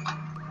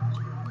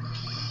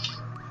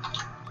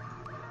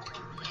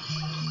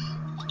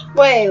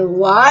wait,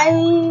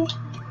 why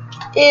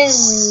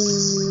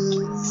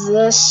is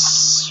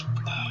this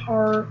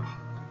part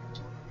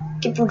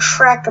keeping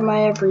track of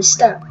my every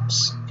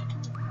steps?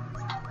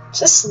 Does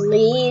this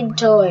lead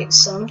to like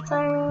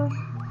something?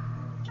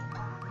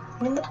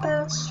 In the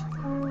best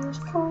friends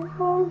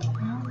fall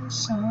down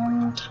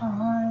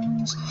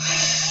sometimes.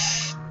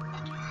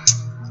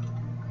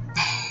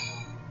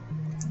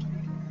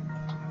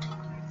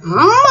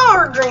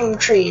 More dream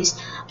trees.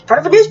 Part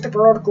of a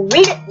newspaper article.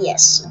 Read it?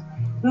 Yes.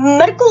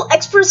 Medical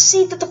experts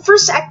say that the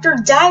first actor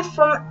died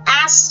from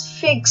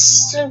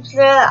asphyxia.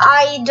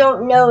 I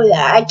don't know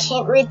that. I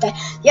can't read that.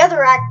 The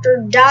other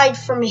actor died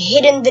from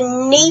hitting the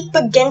nape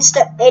against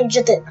the edge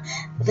of the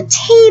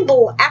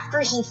table after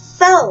he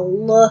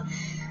fell.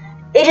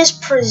 It is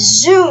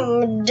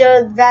presumed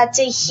that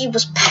he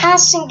was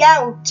passing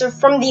out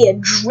from the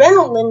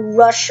adrenaline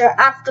rush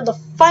after the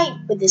fight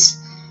with his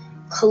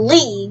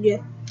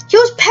colleague. He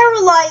was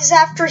paralyzed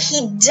after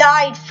he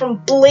died from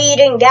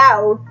bleeding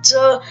out.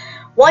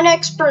 one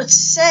expert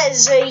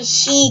says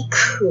he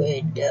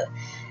could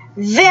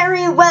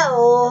very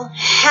well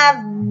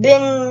have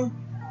been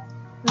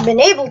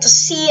able to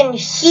see and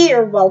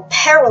hear while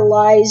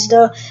paralyzed.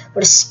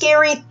 What a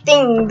scary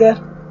thing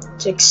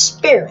to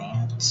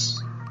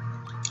experience.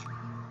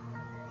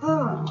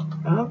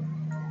 Up,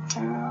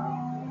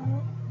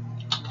 down,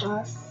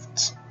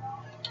 left,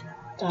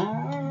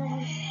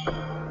 down.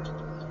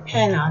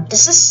 Hang on,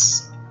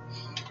 is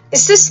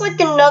this like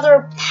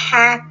another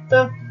path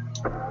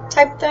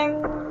type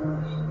thing?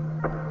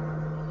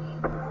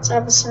 Let's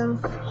have a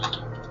sound.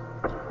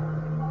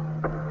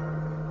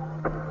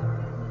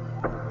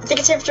 I think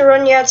it's safe to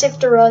run. Yeah, it's safe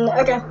to run.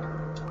 Okay.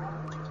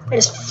 It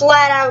is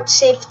flat out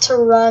safe to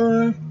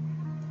run.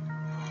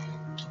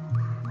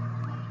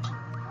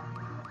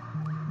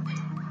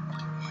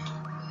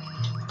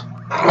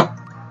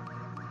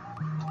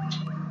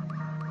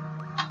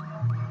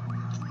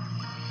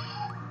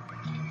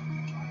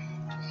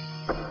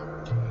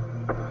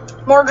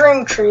 More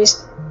dream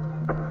trees.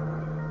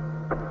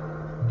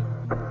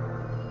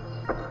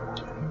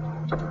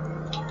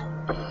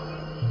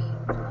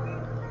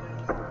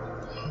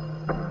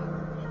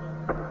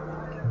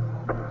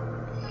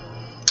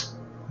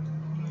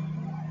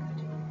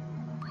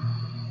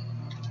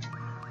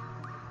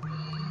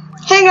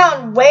 Hang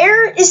on,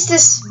 where is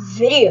this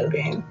video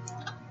game?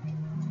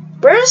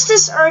 Where is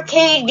this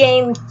arcade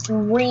game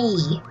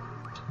 3?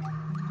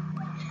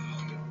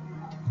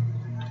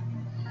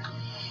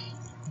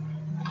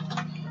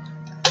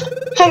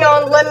 Hang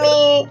on, let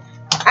me...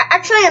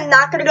 Actually, I'm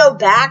not gonna go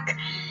back.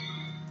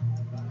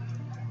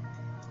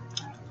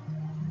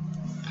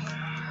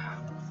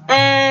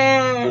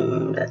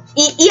 And...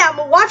 yeah, I'm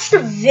gonna watch the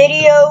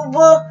video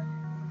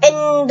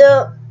and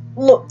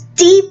look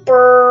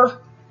deeper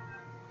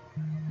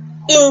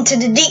into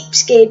the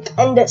Deepscape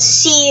and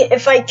see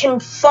if I can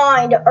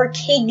find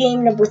arcade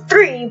game number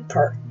 3,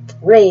 part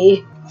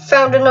 3.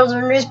 Found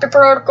another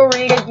newspaper article,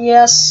 read it,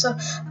 yes.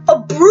 A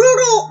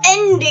brutal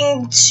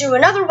ending to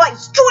an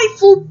otherwise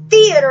joyful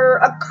theater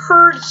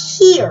occurred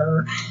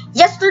here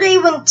yesterday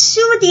when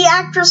two of the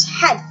actors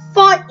had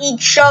fought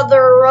each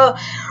other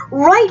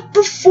right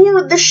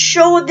before the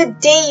show of the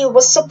day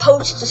was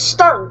supposed to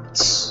start.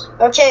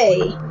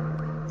 Okay.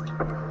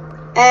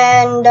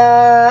 And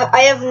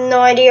I have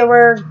no idea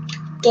where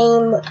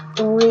game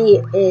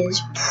 3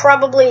 is.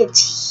 Probably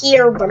it's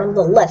here, but on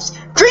the left.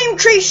 Dream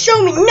trees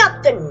show me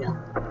nothing!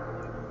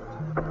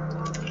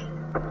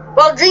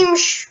 Well,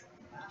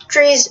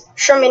 trees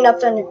show me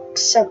nothing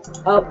except,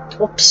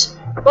 whoops.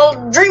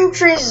 Well, dream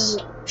trees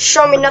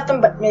show me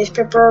nothing but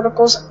newspaper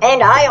articles,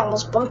 and I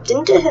almost bumped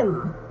into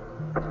him.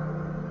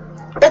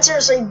 But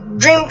seriously,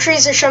 dream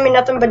trees show me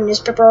nothing but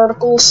newspaper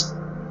articles.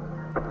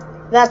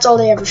 That's all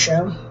they ever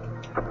show.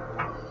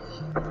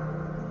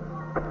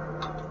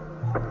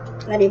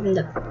 Not even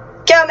the...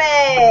 Kill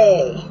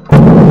me!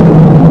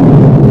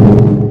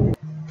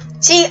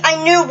 See, I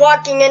knew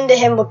walking into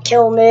him would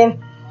kill me.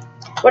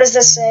 What does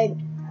this say?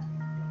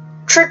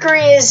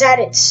 Trickery is at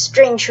its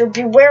strength.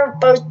 Beware of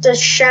both the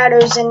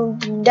shadows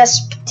and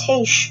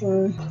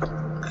desperation.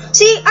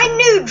 See, I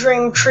knew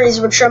dream trees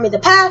would show me the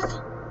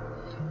path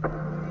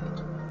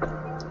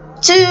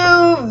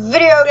to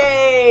video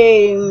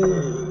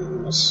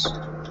games.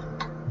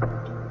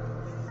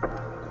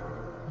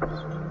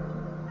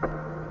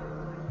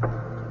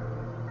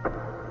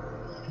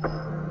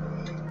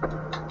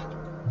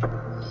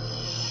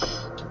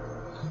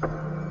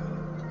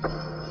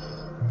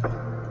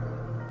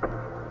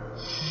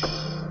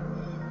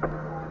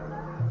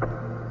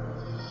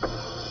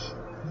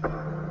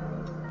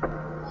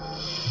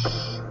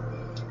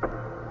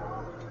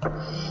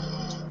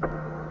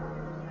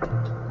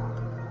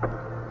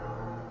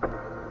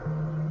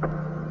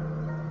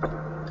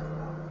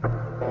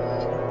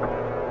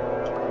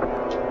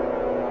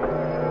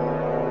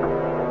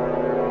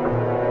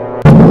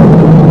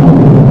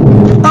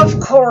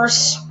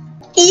 Course.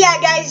 Yeah,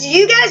 guys,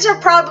 you guys are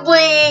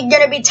probably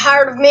gonna be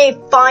tired of me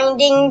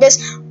finding this,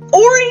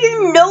 or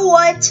you know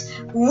what?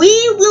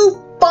 We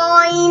will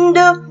find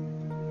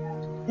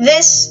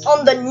this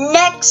on the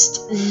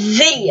next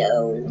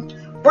video.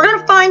 We're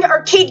gonna find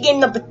arcade game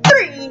number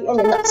 3 in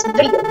the next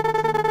video.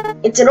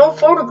 It's an old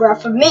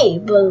photograph of me,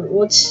 but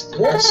what's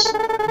this?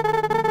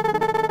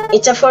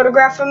 It's a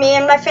photograph of me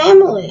and my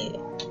family.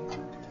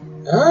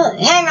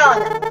 Hang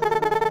on.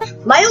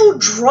 My old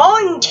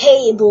drawing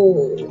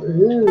table.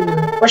 Ooh,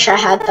 wish I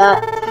had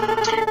that.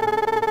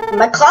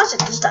 My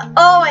closet is that.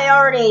 Oh, I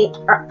already.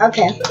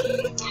 Okay.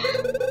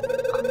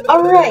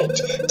 Alright,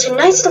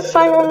 tonight's the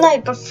final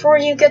night before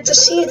you get to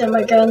see them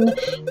again.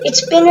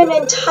 It's been an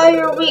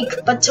entire week,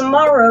 but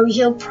tomorrow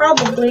you'll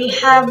probably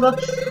have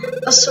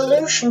a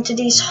solution to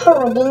these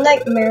horrible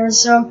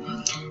nightmares.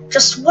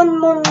 Just one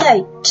more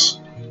night.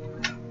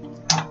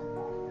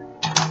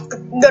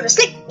 Go to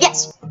sleep,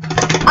 yes!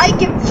 I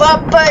give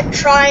up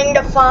trying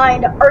to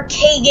find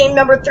arcade game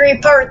number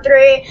 3, part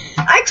 3.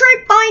 I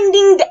tried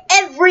finding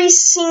every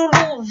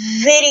single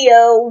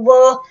video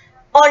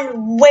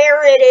on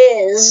where it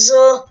is.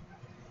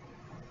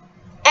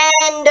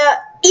 And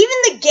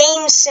even the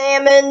Game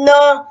Salmon,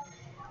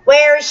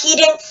 where he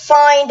didn't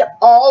find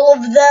all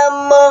of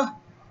them.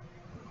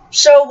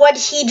 So what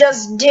he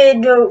just did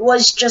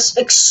was just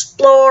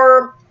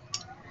explore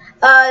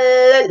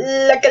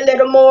like a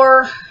little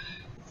more.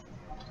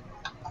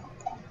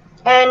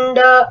 And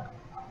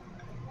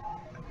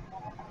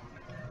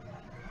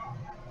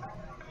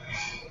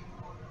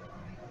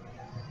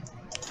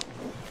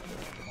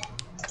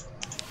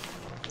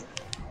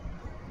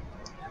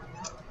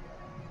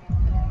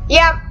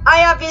yeah,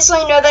 I obviously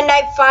know that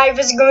night 5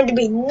 is going to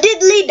be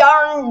diddly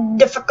darn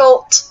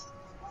difficult.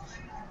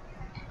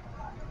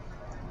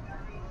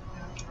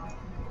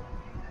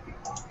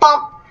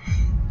 Bump.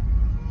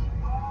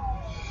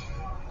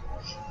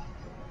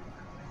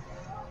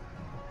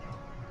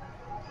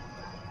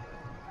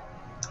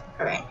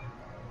 Alright.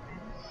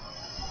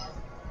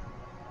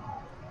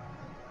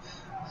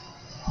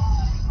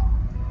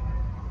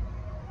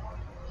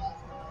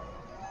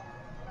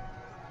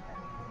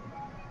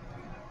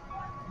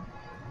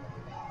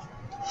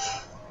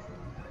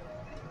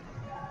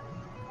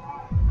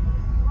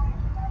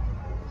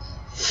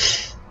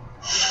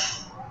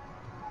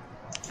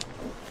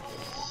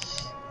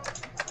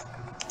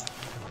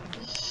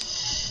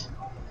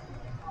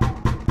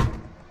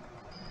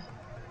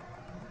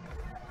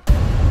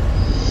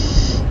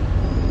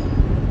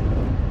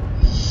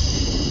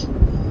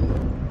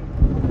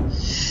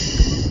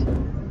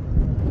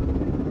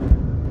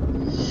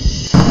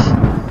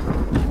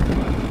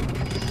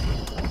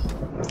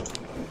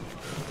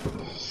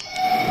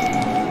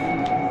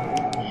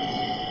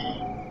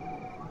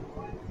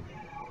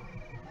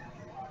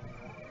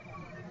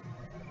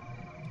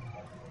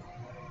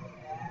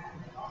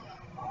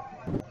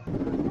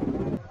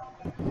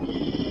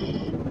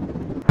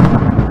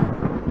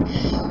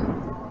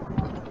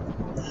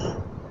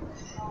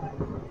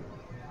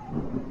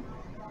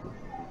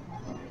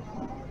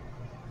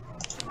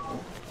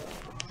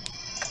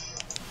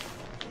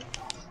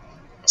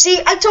 See,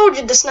 I told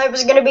you this night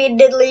was going to be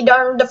diddly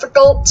darn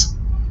difficult.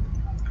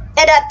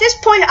 And at this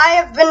point, I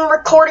have been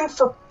recording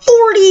for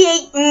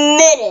 48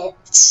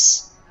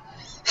 minutes.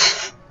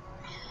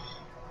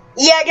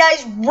 Yeah,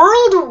 guys,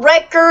 world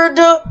record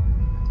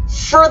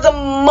for the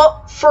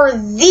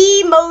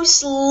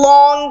most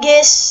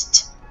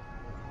longest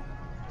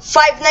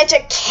Five Nights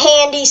at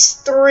Candy's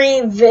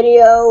 3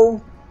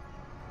 video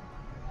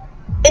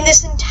in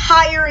this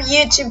entire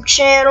YouTube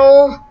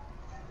channel.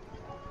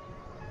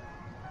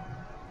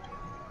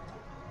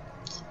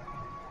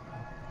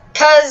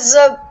 Because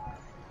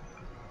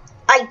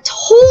I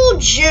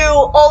told you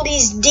all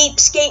these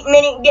Deepscape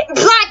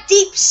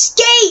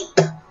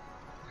Deepscape!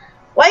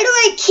 Why do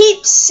I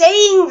keep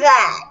saying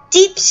that?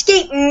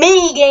 Deepscape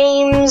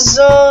minigames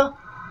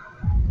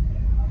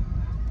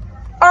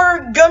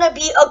are gonna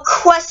be a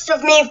quest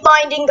of me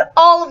finding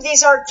all of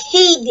these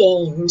arcade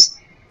games.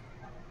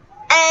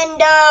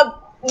 And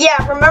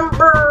yeah,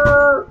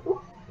 remember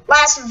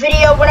last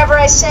video whenever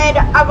I said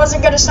I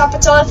wasn't gonna stop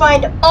until I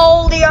find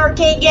all the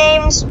arcade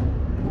games?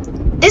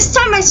 This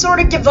time I sort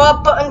of give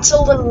up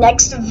until the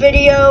next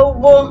video.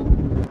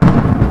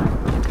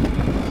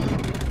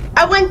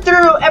 I went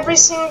through every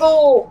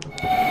single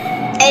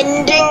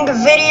ending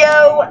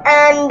video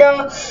and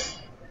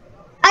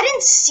I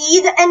didn't see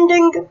the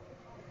ending.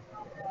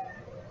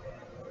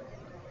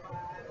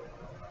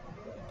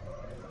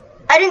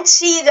 I didn't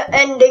see the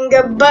ending,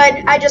 but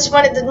I just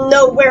wanted to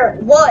know where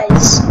it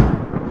was.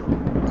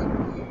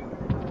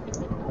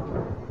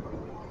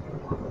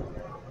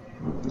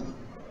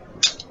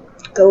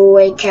 Go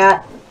away,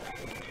 cat.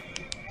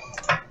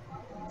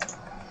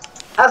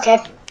 Okay.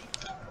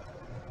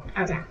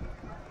 Okay.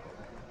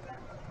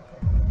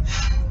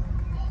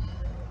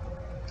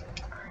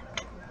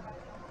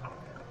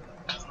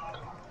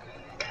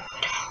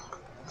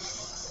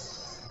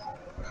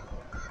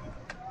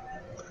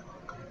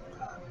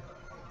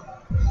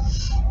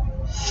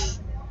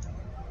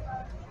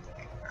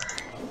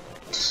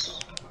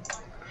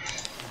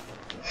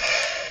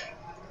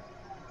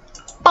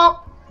 Bump.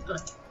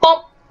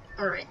 Bump.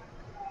 Alright.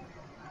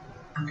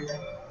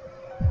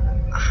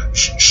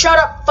 Shut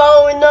up,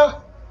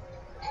 phone.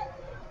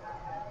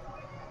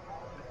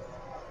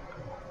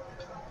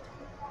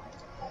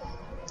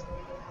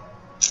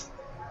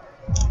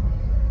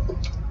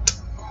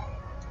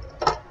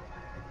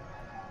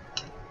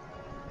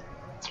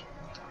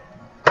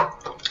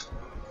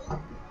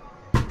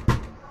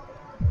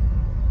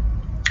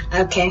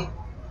 Okay.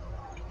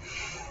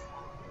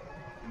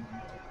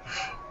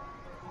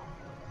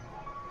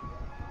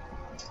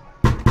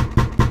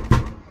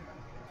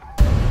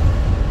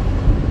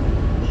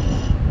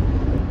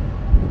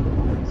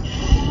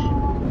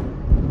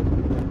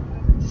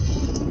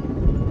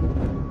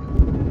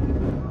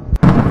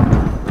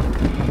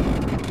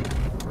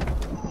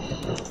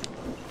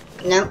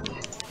 No.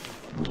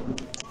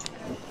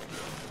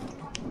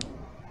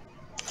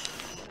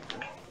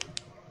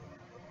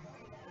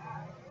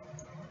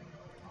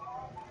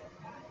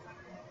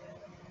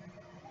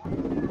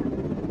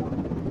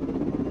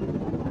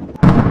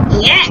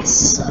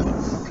 Yes!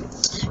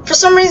 For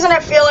some reason I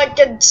feel like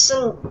it's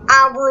an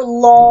hour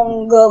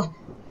long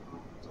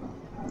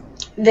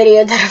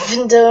video that I've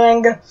been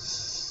doing.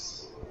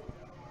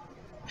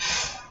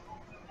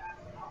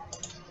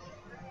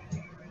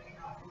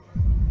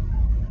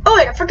 Oh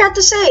wait, I forgot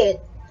to say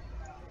it.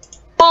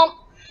 Bump.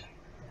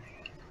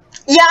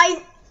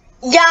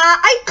 Yeah,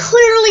 I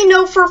clearly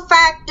know for a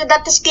fact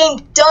that this game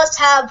does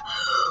have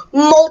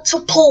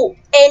multiple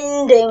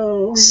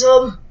endings.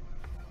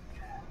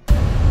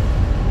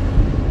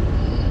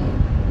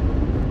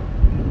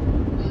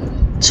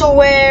 To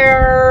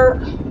where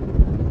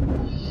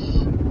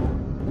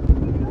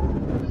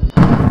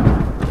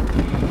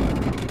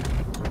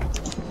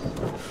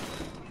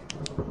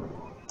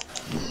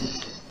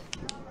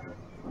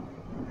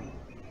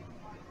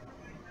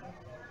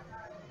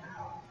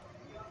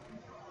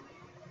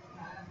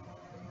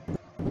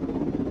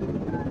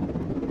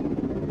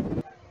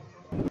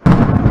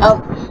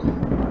oh.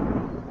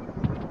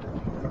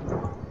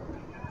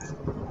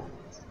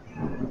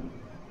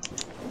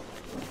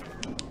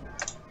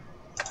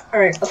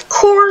 Alright, of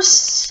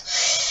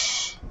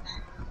course.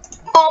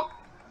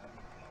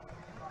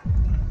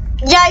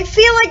 Yeah, I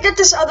feel like that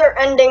this other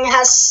ending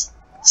has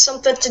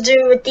something to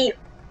do with the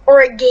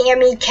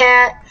origami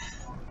cat.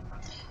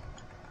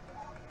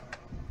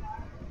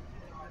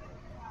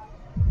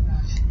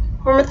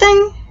 One more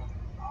thing.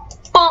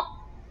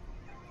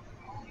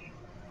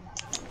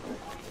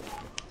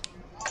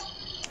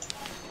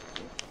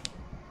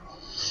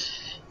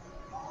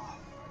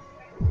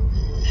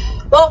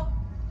 Well,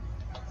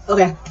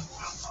 okay.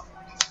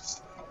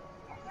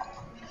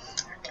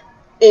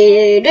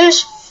 It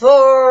is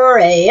 4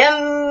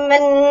 AM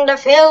and I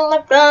feel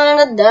like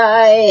gonna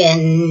die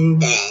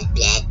and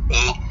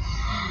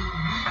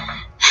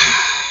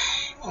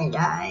and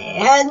I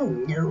had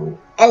no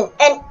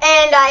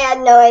I had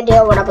no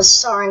idea what I was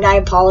sawing. I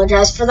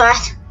apologize for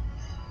that.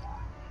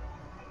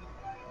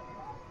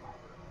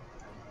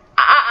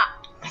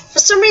 For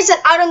some reason,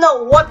 I don't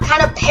know what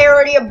kind of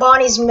parody of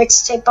Bonnie's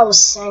mixtape I was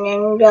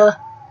singing,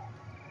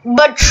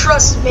 but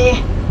trust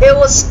me,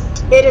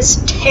 it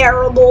is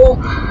terrible.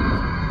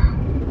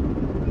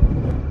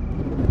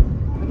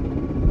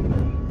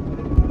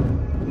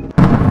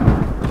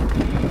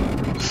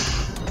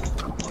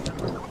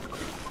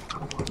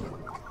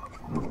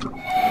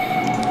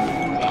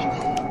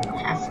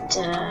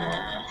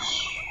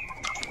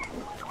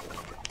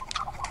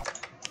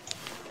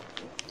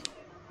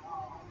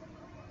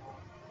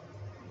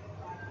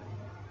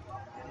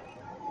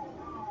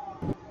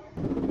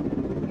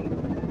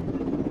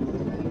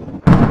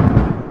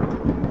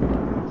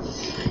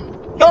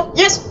 Oh,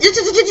 yes!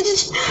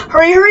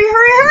 Hurry, hurry,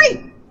 hurry,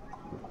 hurry!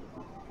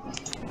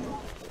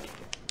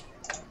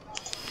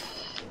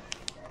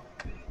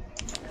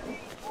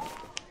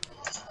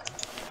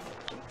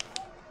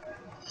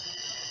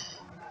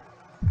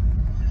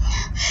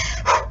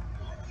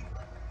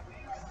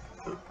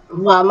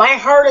 Wow, my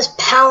heart is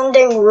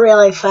pounding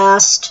really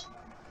fast.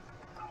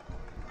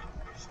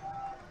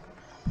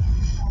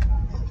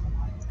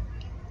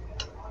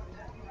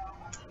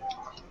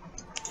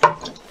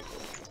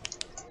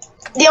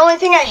 The only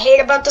thing I hate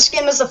about this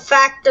game is the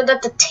fact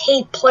that the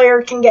tape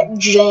player can get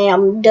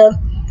jammed.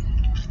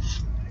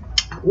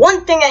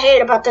 One thing I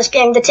hate about this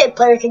game, the tape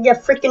player can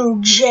get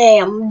freaking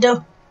jammed.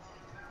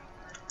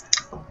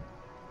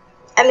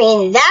 I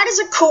mean, that is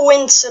a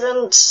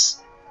coincidence.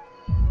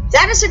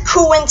 That is a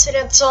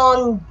coincidence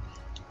on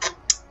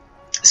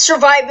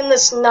surviving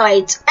this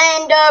night.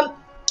 And,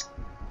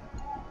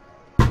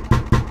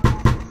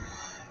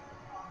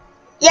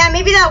 yeah,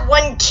 maybe that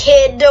one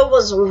kid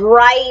was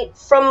right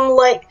from,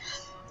 like,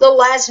 the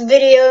last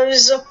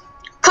videos.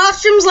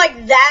 Costumes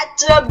like that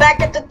back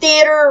at the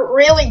theater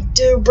really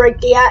do break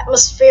the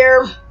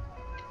atmosphere.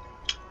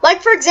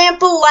 Like, for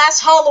example,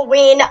 last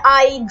Halloween,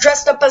 I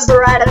dressed up as the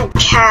Rat and the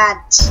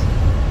Cat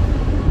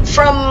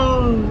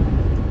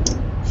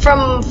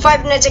from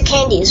Five Nights at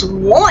Candy's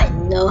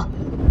 1.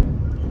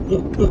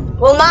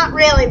 Well, not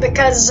really,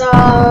 because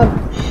that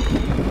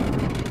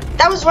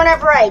was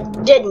whenever I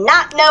did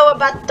not know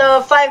about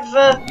the Five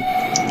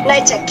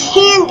Nights at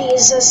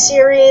Candy's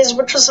series,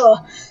 which was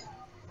a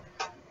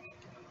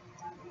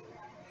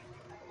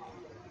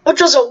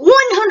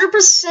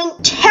 100%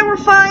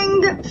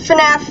 terrifying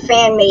FNAF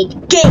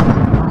fan-made game.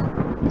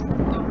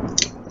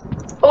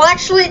 Well,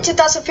 actually, in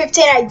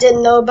 2015, I did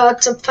know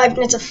about Five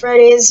Nights at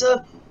Freddy's.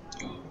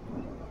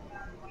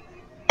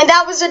 And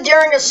that was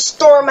during a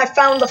storm I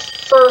found the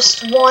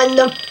first one.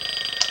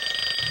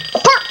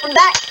 Apart from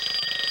that,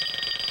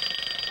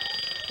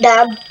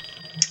 Dab.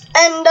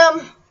 And,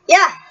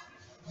 yeah.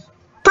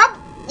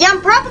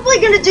 I'm probably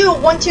gonna do a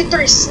 1, 2,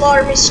 3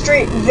 Slaughter Me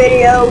Street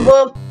video.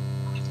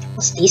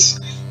 What's these?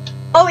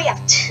 Oh, we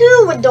have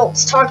 2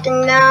 adults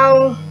talking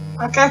now.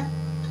 Okay.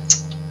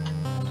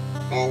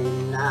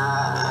 And,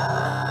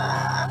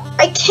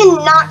 I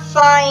cannot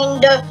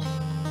find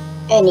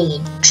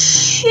any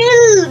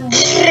children.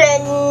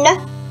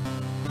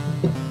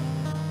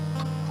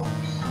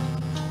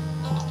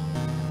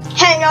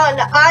 Hang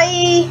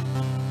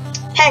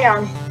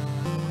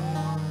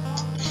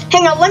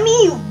on, let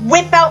me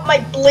whip out my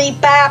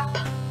bleep app,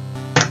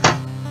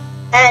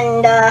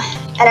 and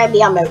I'll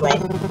be on my way.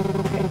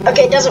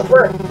 Okay, it doesn't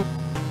work.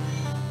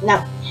 No,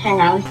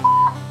 hang on.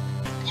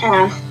 Hang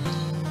on.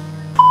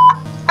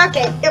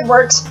 Okay, it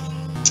works.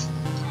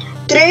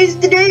 Today's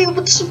the day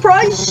with the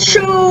surprise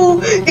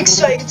show.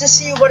 Excited to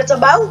see what it's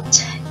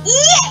about.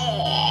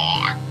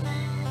 Yeah!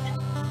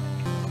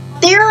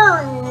 There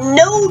are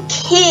no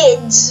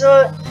kids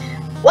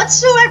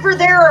whatsoever.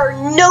 There are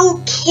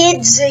no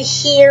kids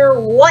here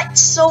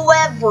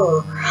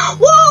whatsoever.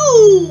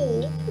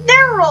 Whoa!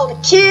 There are all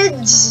the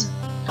kids.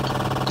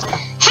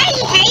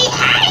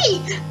 Hey!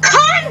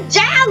 Calm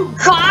down,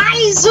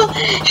 guys.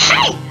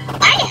 Hey,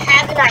 I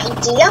have an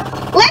idea.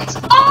 Let's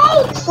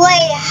all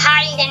play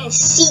hide and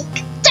seek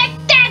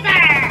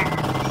together.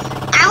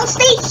 I'll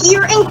stay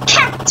here and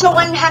count to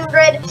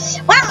 100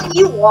 while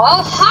you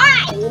all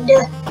hide.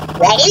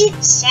 Ready,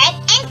 set,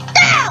 and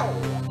go!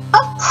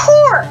 Of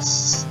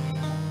course!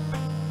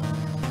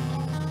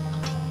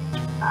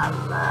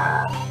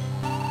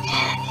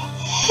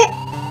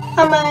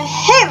 I'm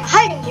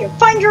hiding here.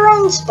 Find your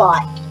own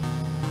spot.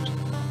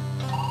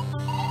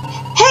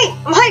 Hey,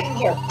 I'm hiding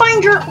here.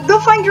 Go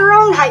find your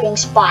own hiding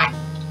spot.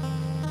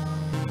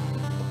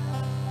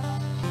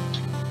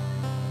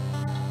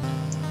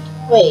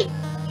 Wait.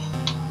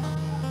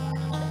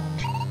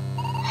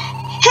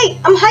 Hey,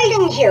 I'm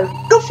hiding here.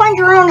 Go find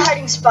your own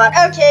hiding spot.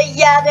 Okay,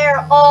 yeah,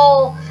 they're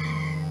all...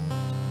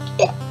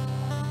 Yeah.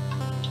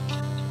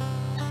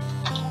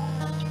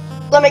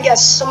 Let me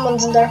guess,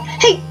 someone's in there.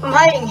 Hey, I'm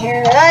hiding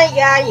here.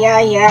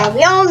 Yeah.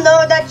 We all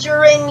know that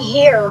you're in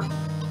here.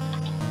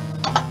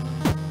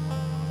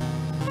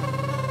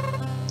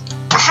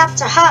 I have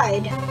to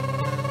hide.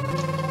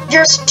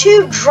 There's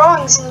 2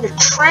 drawings in the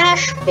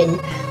trash bin.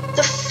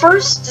 The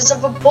first is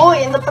of a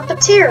boy and the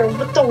puppeteer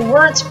with the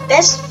words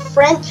best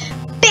friends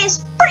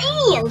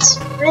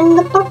written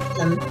above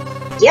them.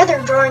 The other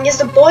drawing is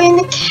the boy and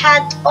the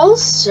cat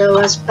also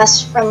as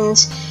best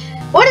friends.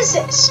 What is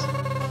this?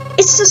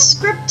 It's the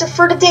script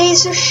for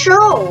today's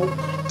show.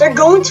 They're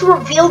going to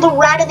reveal the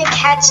rat and the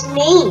cat's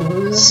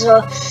names.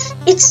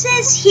 It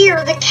says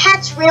here the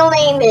cat's real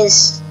name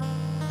is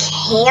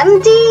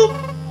Candy?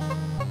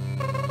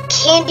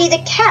 Candy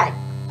the cat.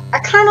 I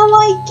kinda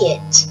like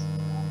it.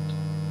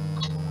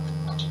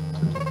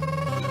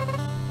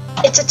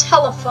 It's a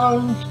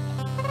telephone.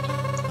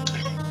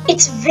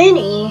 It's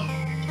Vinny.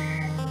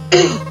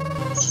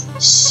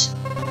 So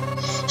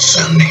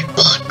many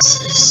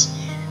boxes.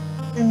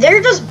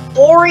 They're just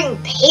boring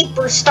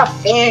paper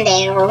stuff in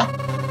there.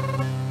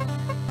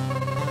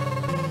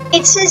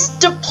 It says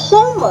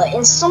diploma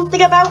and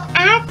something about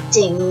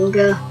acting.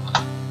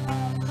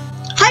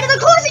 Hide in the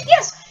closet,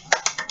 yes!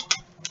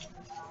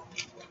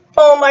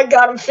 Oh my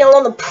god, I'm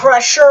feeling the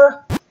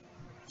pressure.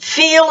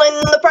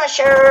 Feeling the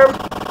pressure.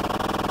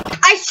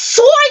 I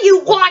saw you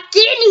walk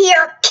in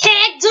here,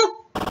 kid!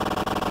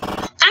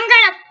 I'm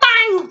gonna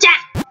find ya!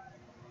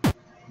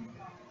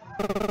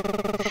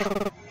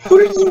 What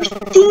are you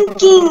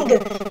thinking?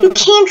 You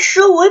can't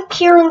show up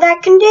here in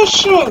that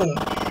condition.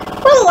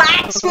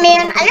 Relax,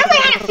 man. I only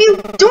had a few.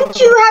 Don't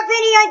you have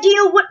any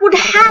idea what would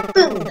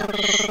happen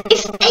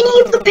if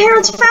any of the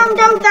parents found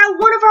out that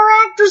one of our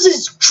actors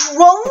is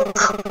drunk?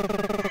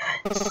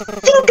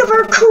 Think of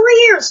our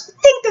careers.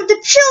 Think of the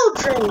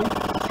children.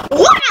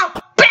 What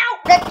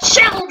about the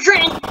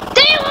children?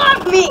 They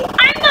love me.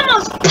 I'm the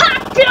most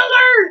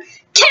popular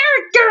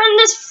character in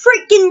this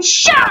freaking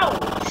show.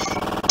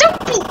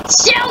 Don't be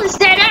jealous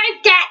that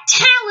I've got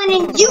talent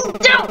and you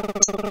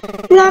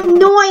don't. You have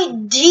no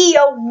idea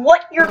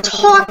what you're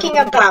talking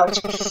about.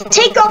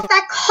 Take off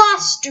that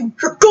costume.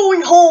 You're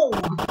going home.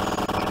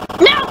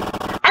 No,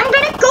 I'm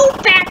gonna go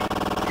back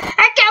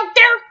out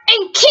there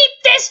and keep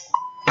this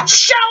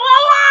show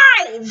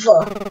alive.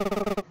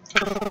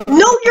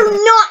 No, you're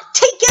not.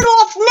 Take it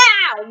off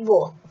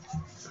now.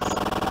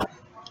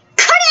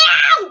 Cut it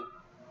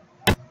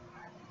out.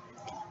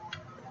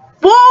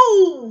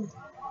 Whoa.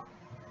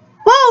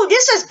 Whoa,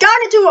 this has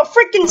got into a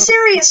freaking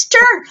serious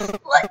turn.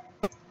 Let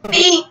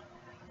me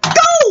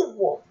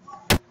go.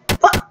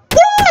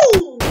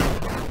 Whoa.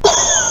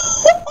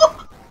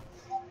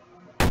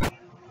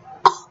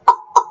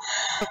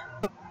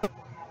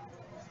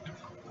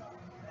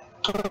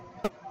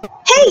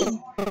 Hey.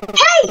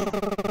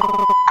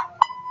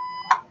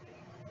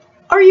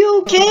 Are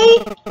you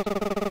okay?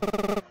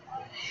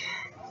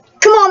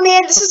 Come on,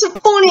 man, this isn't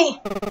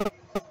funny.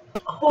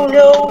 Oh,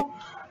 no.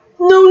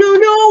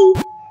 No.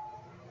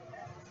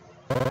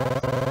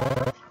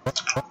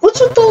 What's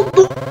with all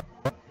the...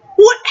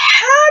 What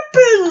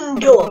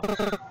happened?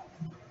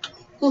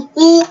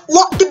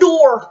 Lock the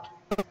door.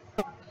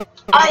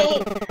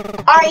 I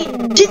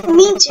didn't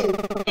mean to.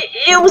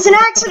 It was an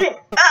accident.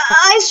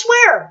 I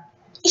swear.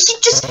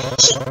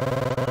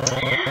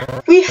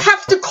 We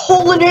have to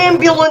call an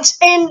ambulance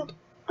and...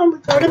 Oh my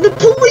god, and the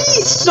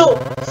police!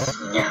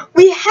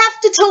 We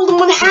have to tell them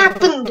what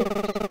happened.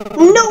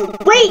 No,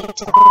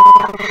 wait.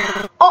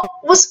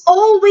 Was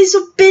always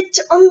a bit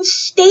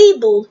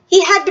unstable.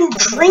 He had been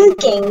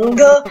drinking.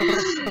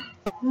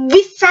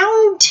 We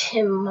found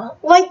him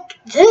like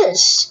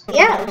this.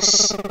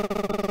 Yes.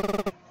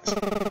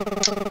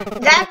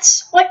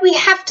 That's what we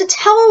have to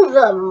tell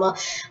them.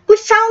 We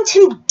found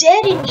him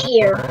dead in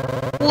here.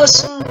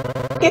 Listen,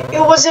 it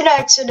was an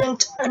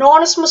accident, an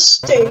honest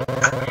mistake.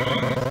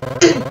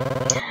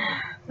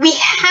 We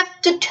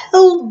have to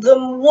tell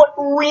them what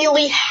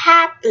really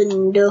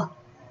happened.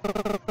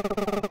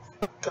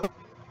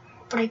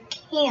 But I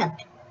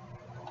can't.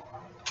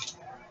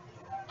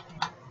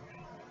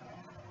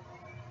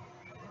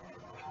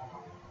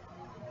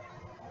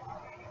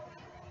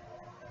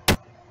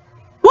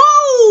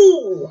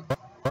 Whoa!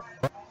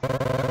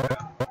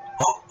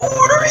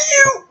 What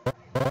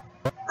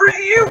are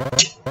you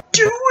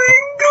doing?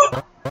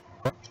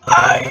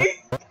 I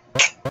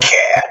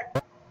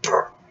can't.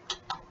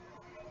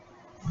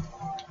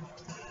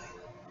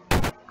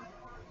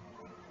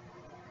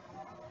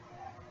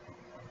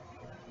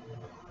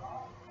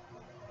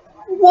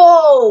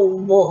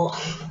 Whoa.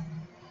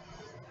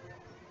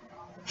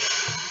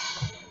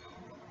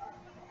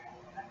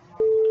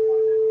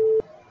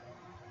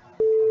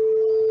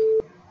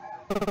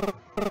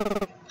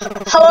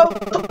 Hello?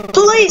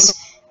 Police!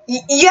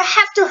 You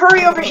have to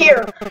hurry over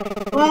here.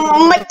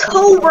 My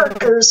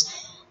co-workers,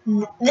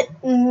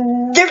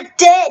 they're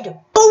dead.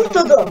 Both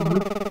of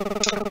them.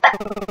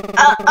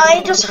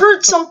 I just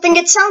heard something.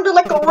 It sounded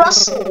like a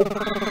rustle.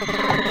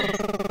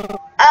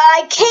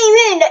 I came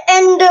in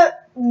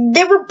and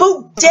they were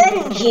both dead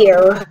in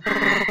here.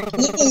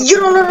 You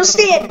don't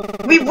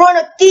understand. We run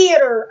a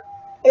theater.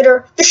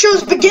 The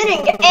show's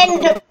beginning,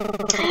 and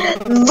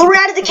the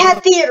Rat of the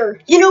Cat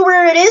Theater. You know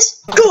where it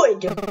is?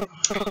 Good.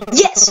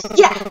 Yes,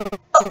 yeah.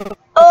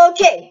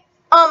 Okay.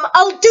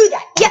 I'll do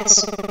that.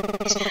 Yes.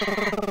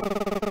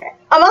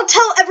 I'll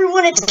tell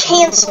everyone it's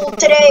canceled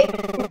today.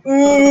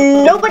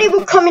 Nobody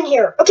will come in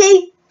here.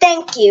 Okay?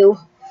 Thank you.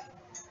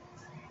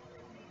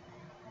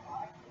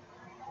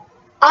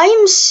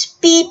 I'm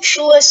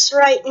speechless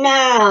right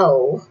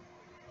now.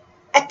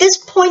 At this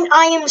point,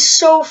 I am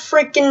so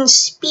freaking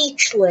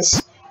speechless.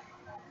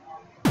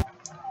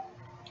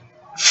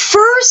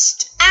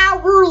 First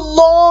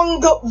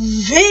hour-long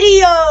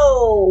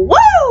video!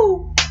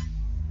 Woo!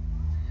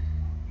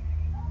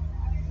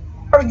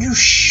 Are you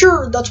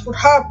sure that's what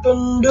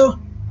happened?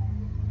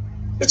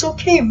 It's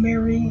okay,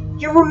 Mary.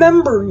 You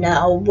remember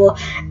now,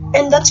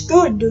 and that's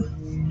good.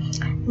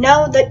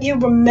 Now that you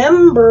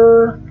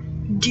remember,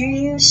 do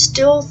you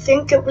still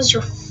think it was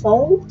your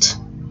fault?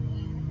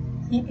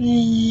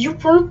 You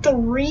weren't the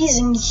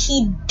reason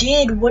he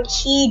did what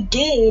he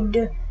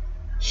did.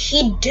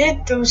 He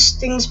did those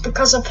things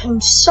because of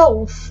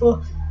himself.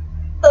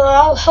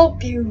 I'll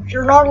help you.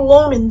 You're not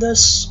alone in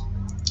this.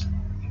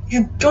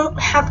 You don't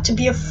have to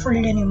be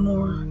afraid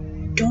anymore.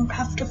 You don't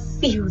have to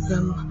fear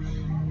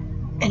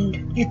them.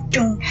 And you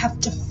don't have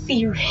to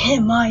fear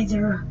him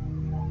either.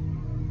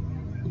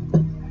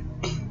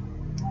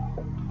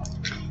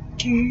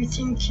 Do you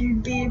think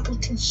you'd be able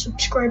to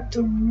subscribe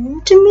the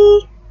room to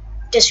me?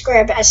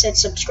 Describe, I said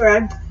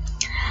subscribe.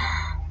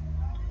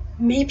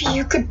 Maybe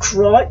you could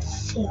draw it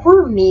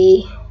for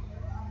me.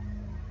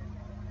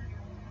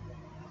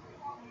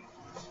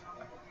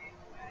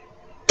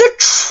 The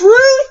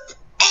truth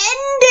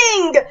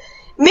ending!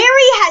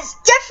 Mary has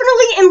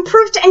definitely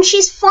improved and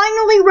she's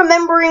finally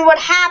remembering what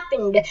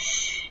happened.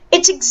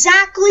 It's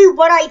exactly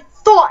what I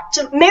thought.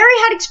 Mary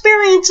had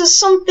experienced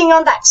something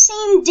on that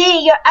same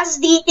day as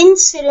the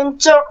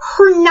incident.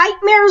 Her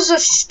nightmares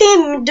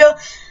stemmed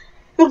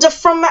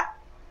from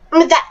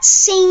that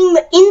same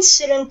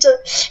incident.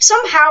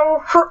 Somehow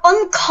her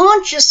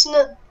unconscious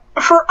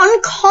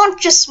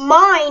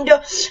mind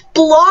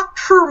blocked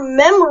her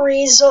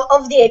memories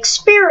of the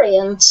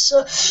experience,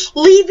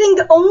 leaving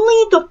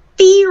only the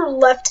fear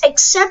left,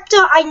 except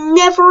I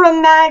never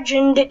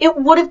imagined it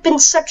would have been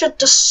such a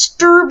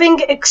disturbing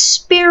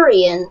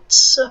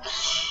experience.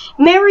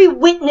 Mary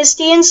witnessed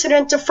the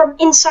incident from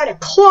inside a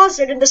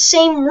closet in the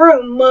same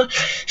room.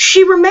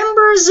 She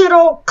remembers it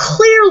all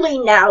clearly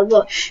now.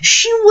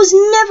 She was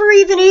never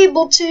even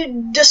able to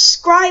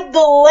describe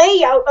the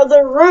layout of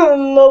the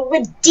room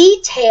with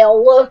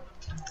detail.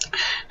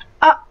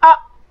 I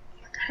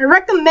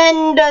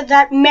recommend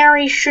that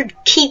Mary should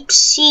keep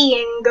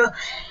seeing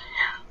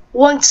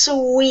once a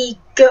week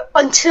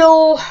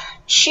until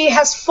she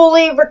has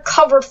fully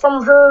recovered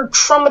from her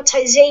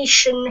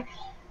traumatization.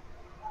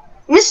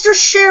 Mr.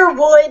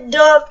 Sherwood,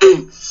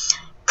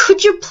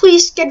 could you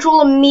please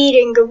schedule a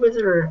meeting with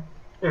her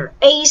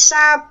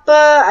ASAP?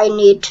 I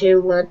need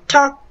to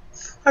talk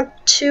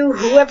to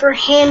whoever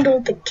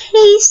handled the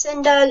case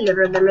and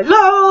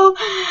the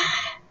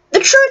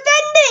truth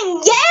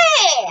ending,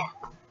 yeah!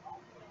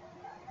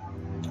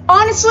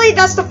 Honestly,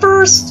 that's the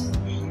first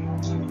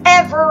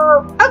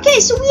ever. Okay,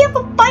 so we have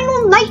a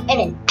final night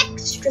and an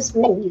extras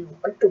menu.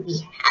 What do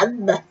we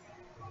have?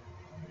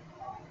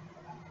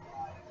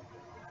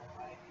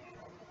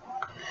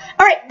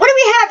 Alright, what do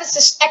we have as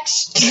this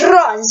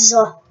extras?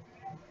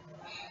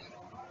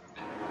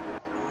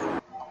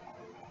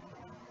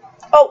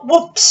 Oh,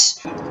 whoops.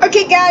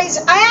 Okay, guys,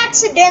 I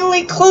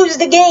accidentally closed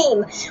the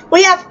game.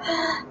 We have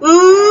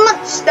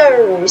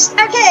monsters.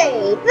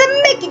 Okay,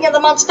 the making of the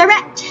monster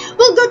rat.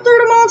 We'll go through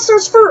the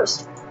monsters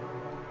first.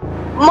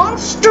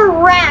 monster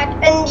rat,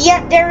 and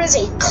yet there is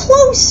a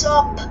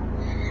close-up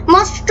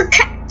monster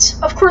cat.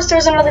 Of course,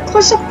 there's another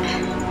close-up.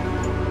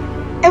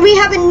 And we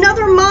have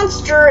another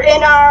monster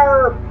in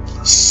our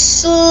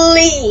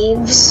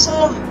sleeves.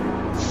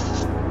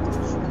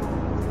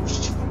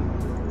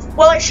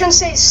 Well, I shouldn't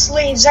say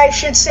sleeves, I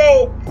should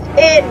say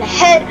in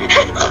head.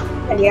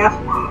 And yeah.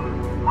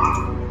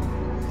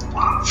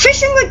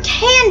 Fishing with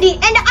Candy,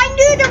 and I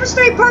knew there was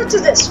 3 parts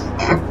of this.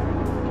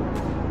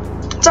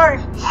 Sorry.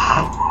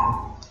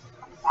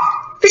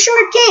 Fishing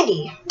with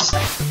Candy.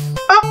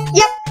 Oh,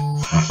 yep.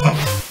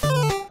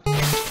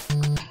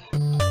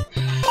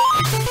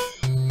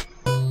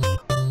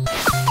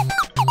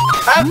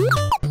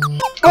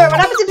 Wait, what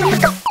happens if I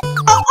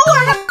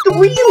have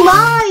 3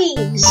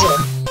 lives?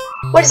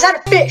 What is that,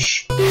 a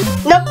fish?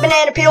 Nope,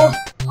 banana peel.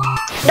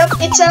 Nope,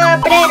 it's a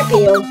banana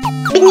peel.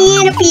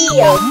 Banana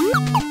peel.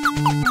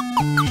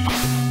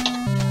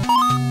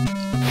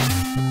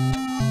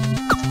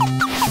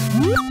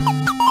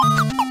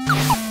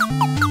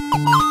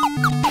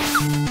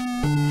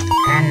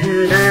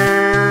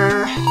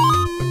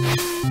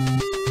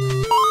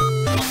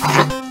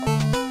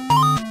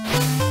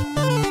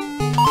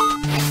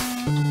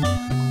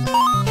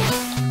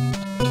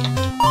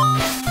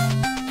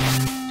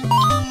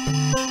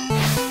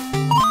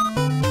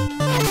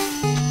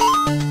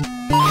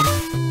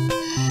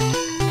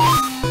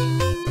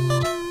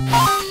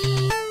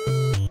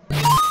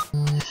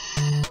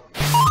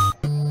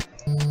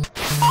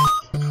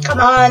 Come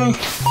on.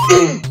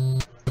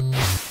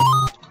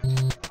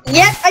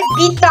 Yep, I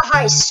beat the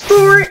high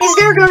score. Is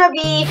there gonna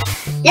be...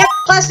 Yep,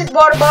 plastic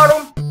water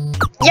bottle.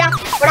 Yeah,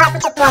 what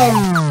happens if I...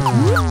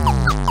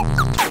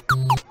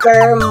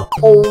 Game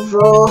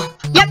over.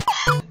 Yep.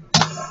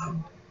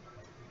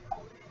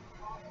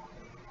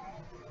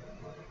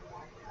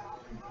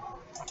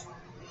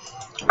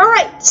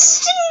 Alright,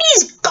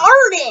 Cindy's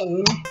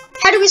Garden.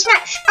 How do we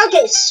smash?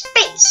 Okay,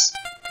 space.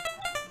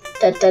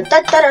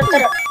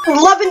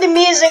 Loving the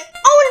music.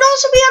 Oh, and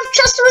also we have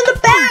Chester in the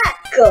back.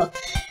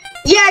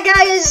 Yeah,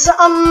 guys,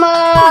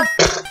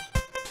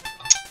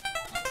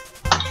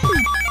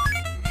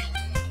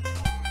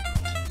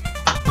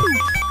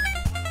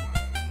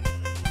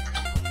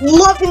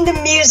 loving the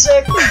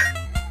music.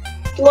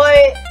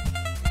 Like,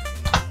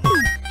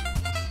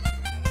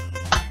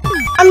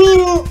 I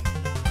mean,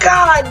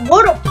 God,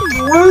 what a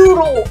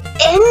brutal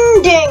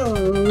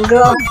ending.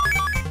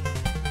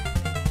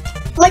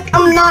 Like,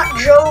 I'm not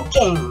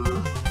joking.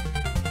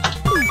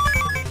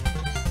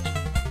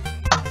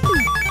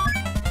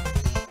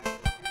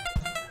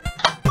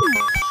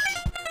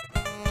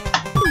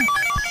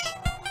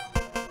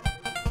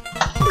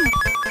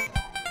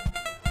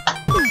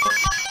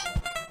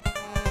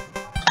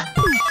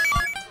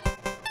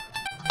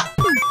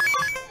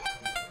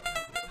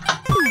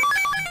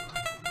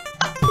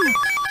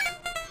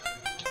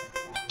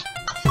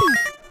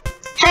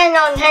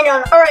 Hang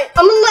on. Alright,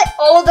 I'm gonna let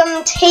all of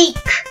them take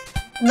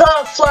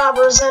the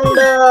flowers and,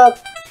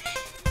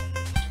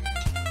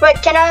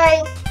 wait, can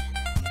I?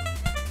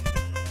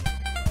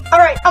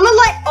 Alright, I'm gonna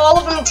let all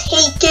of them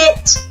take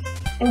it.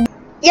 And,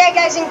 yeah,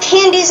 guys, in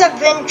Candy's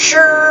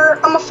adventure,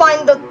 I'm gonna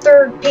find the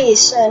 3rd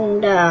piece,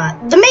 and,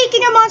 the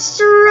making a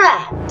monster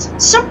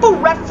rat. Simple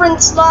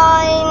reference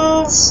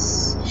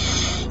lines,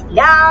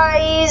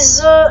 guys,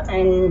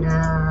 and,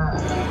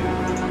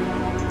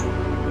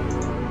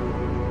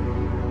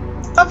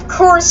 of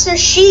course, so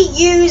she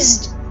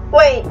used,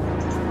 wait,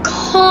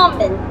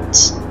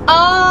 comment.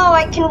 Oh,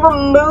 I can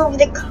remove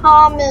the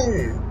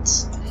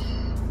comment.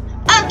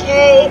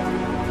 Okay.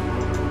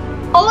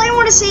 All I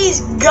want to say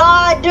is,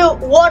 God,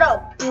 what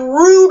a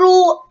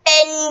brutal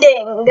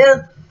ending.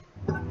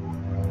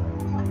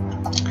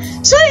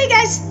 So, hey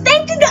guys,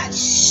 thank you guys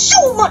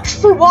so much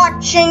for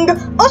watching.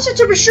 Also,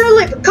 to be sure to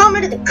leave a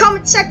comment in the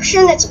comment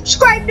section and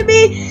subscribe to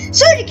me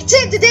so you can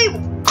stay up to date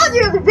with all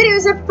the other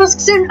videos that are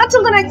posted soon.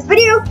 Until the next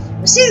video,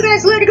 we'll see you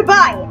guys later.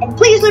 Goodbye. And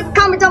please leave a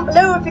comment down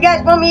below if you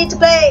guys want me to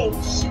play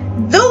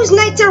Those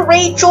Nights at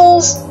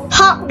Rachel's,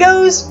 Pop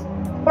Goes,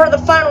 or The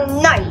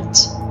Final Night.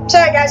 So,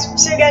 guys,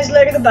 see you guys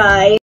later. Goodbye.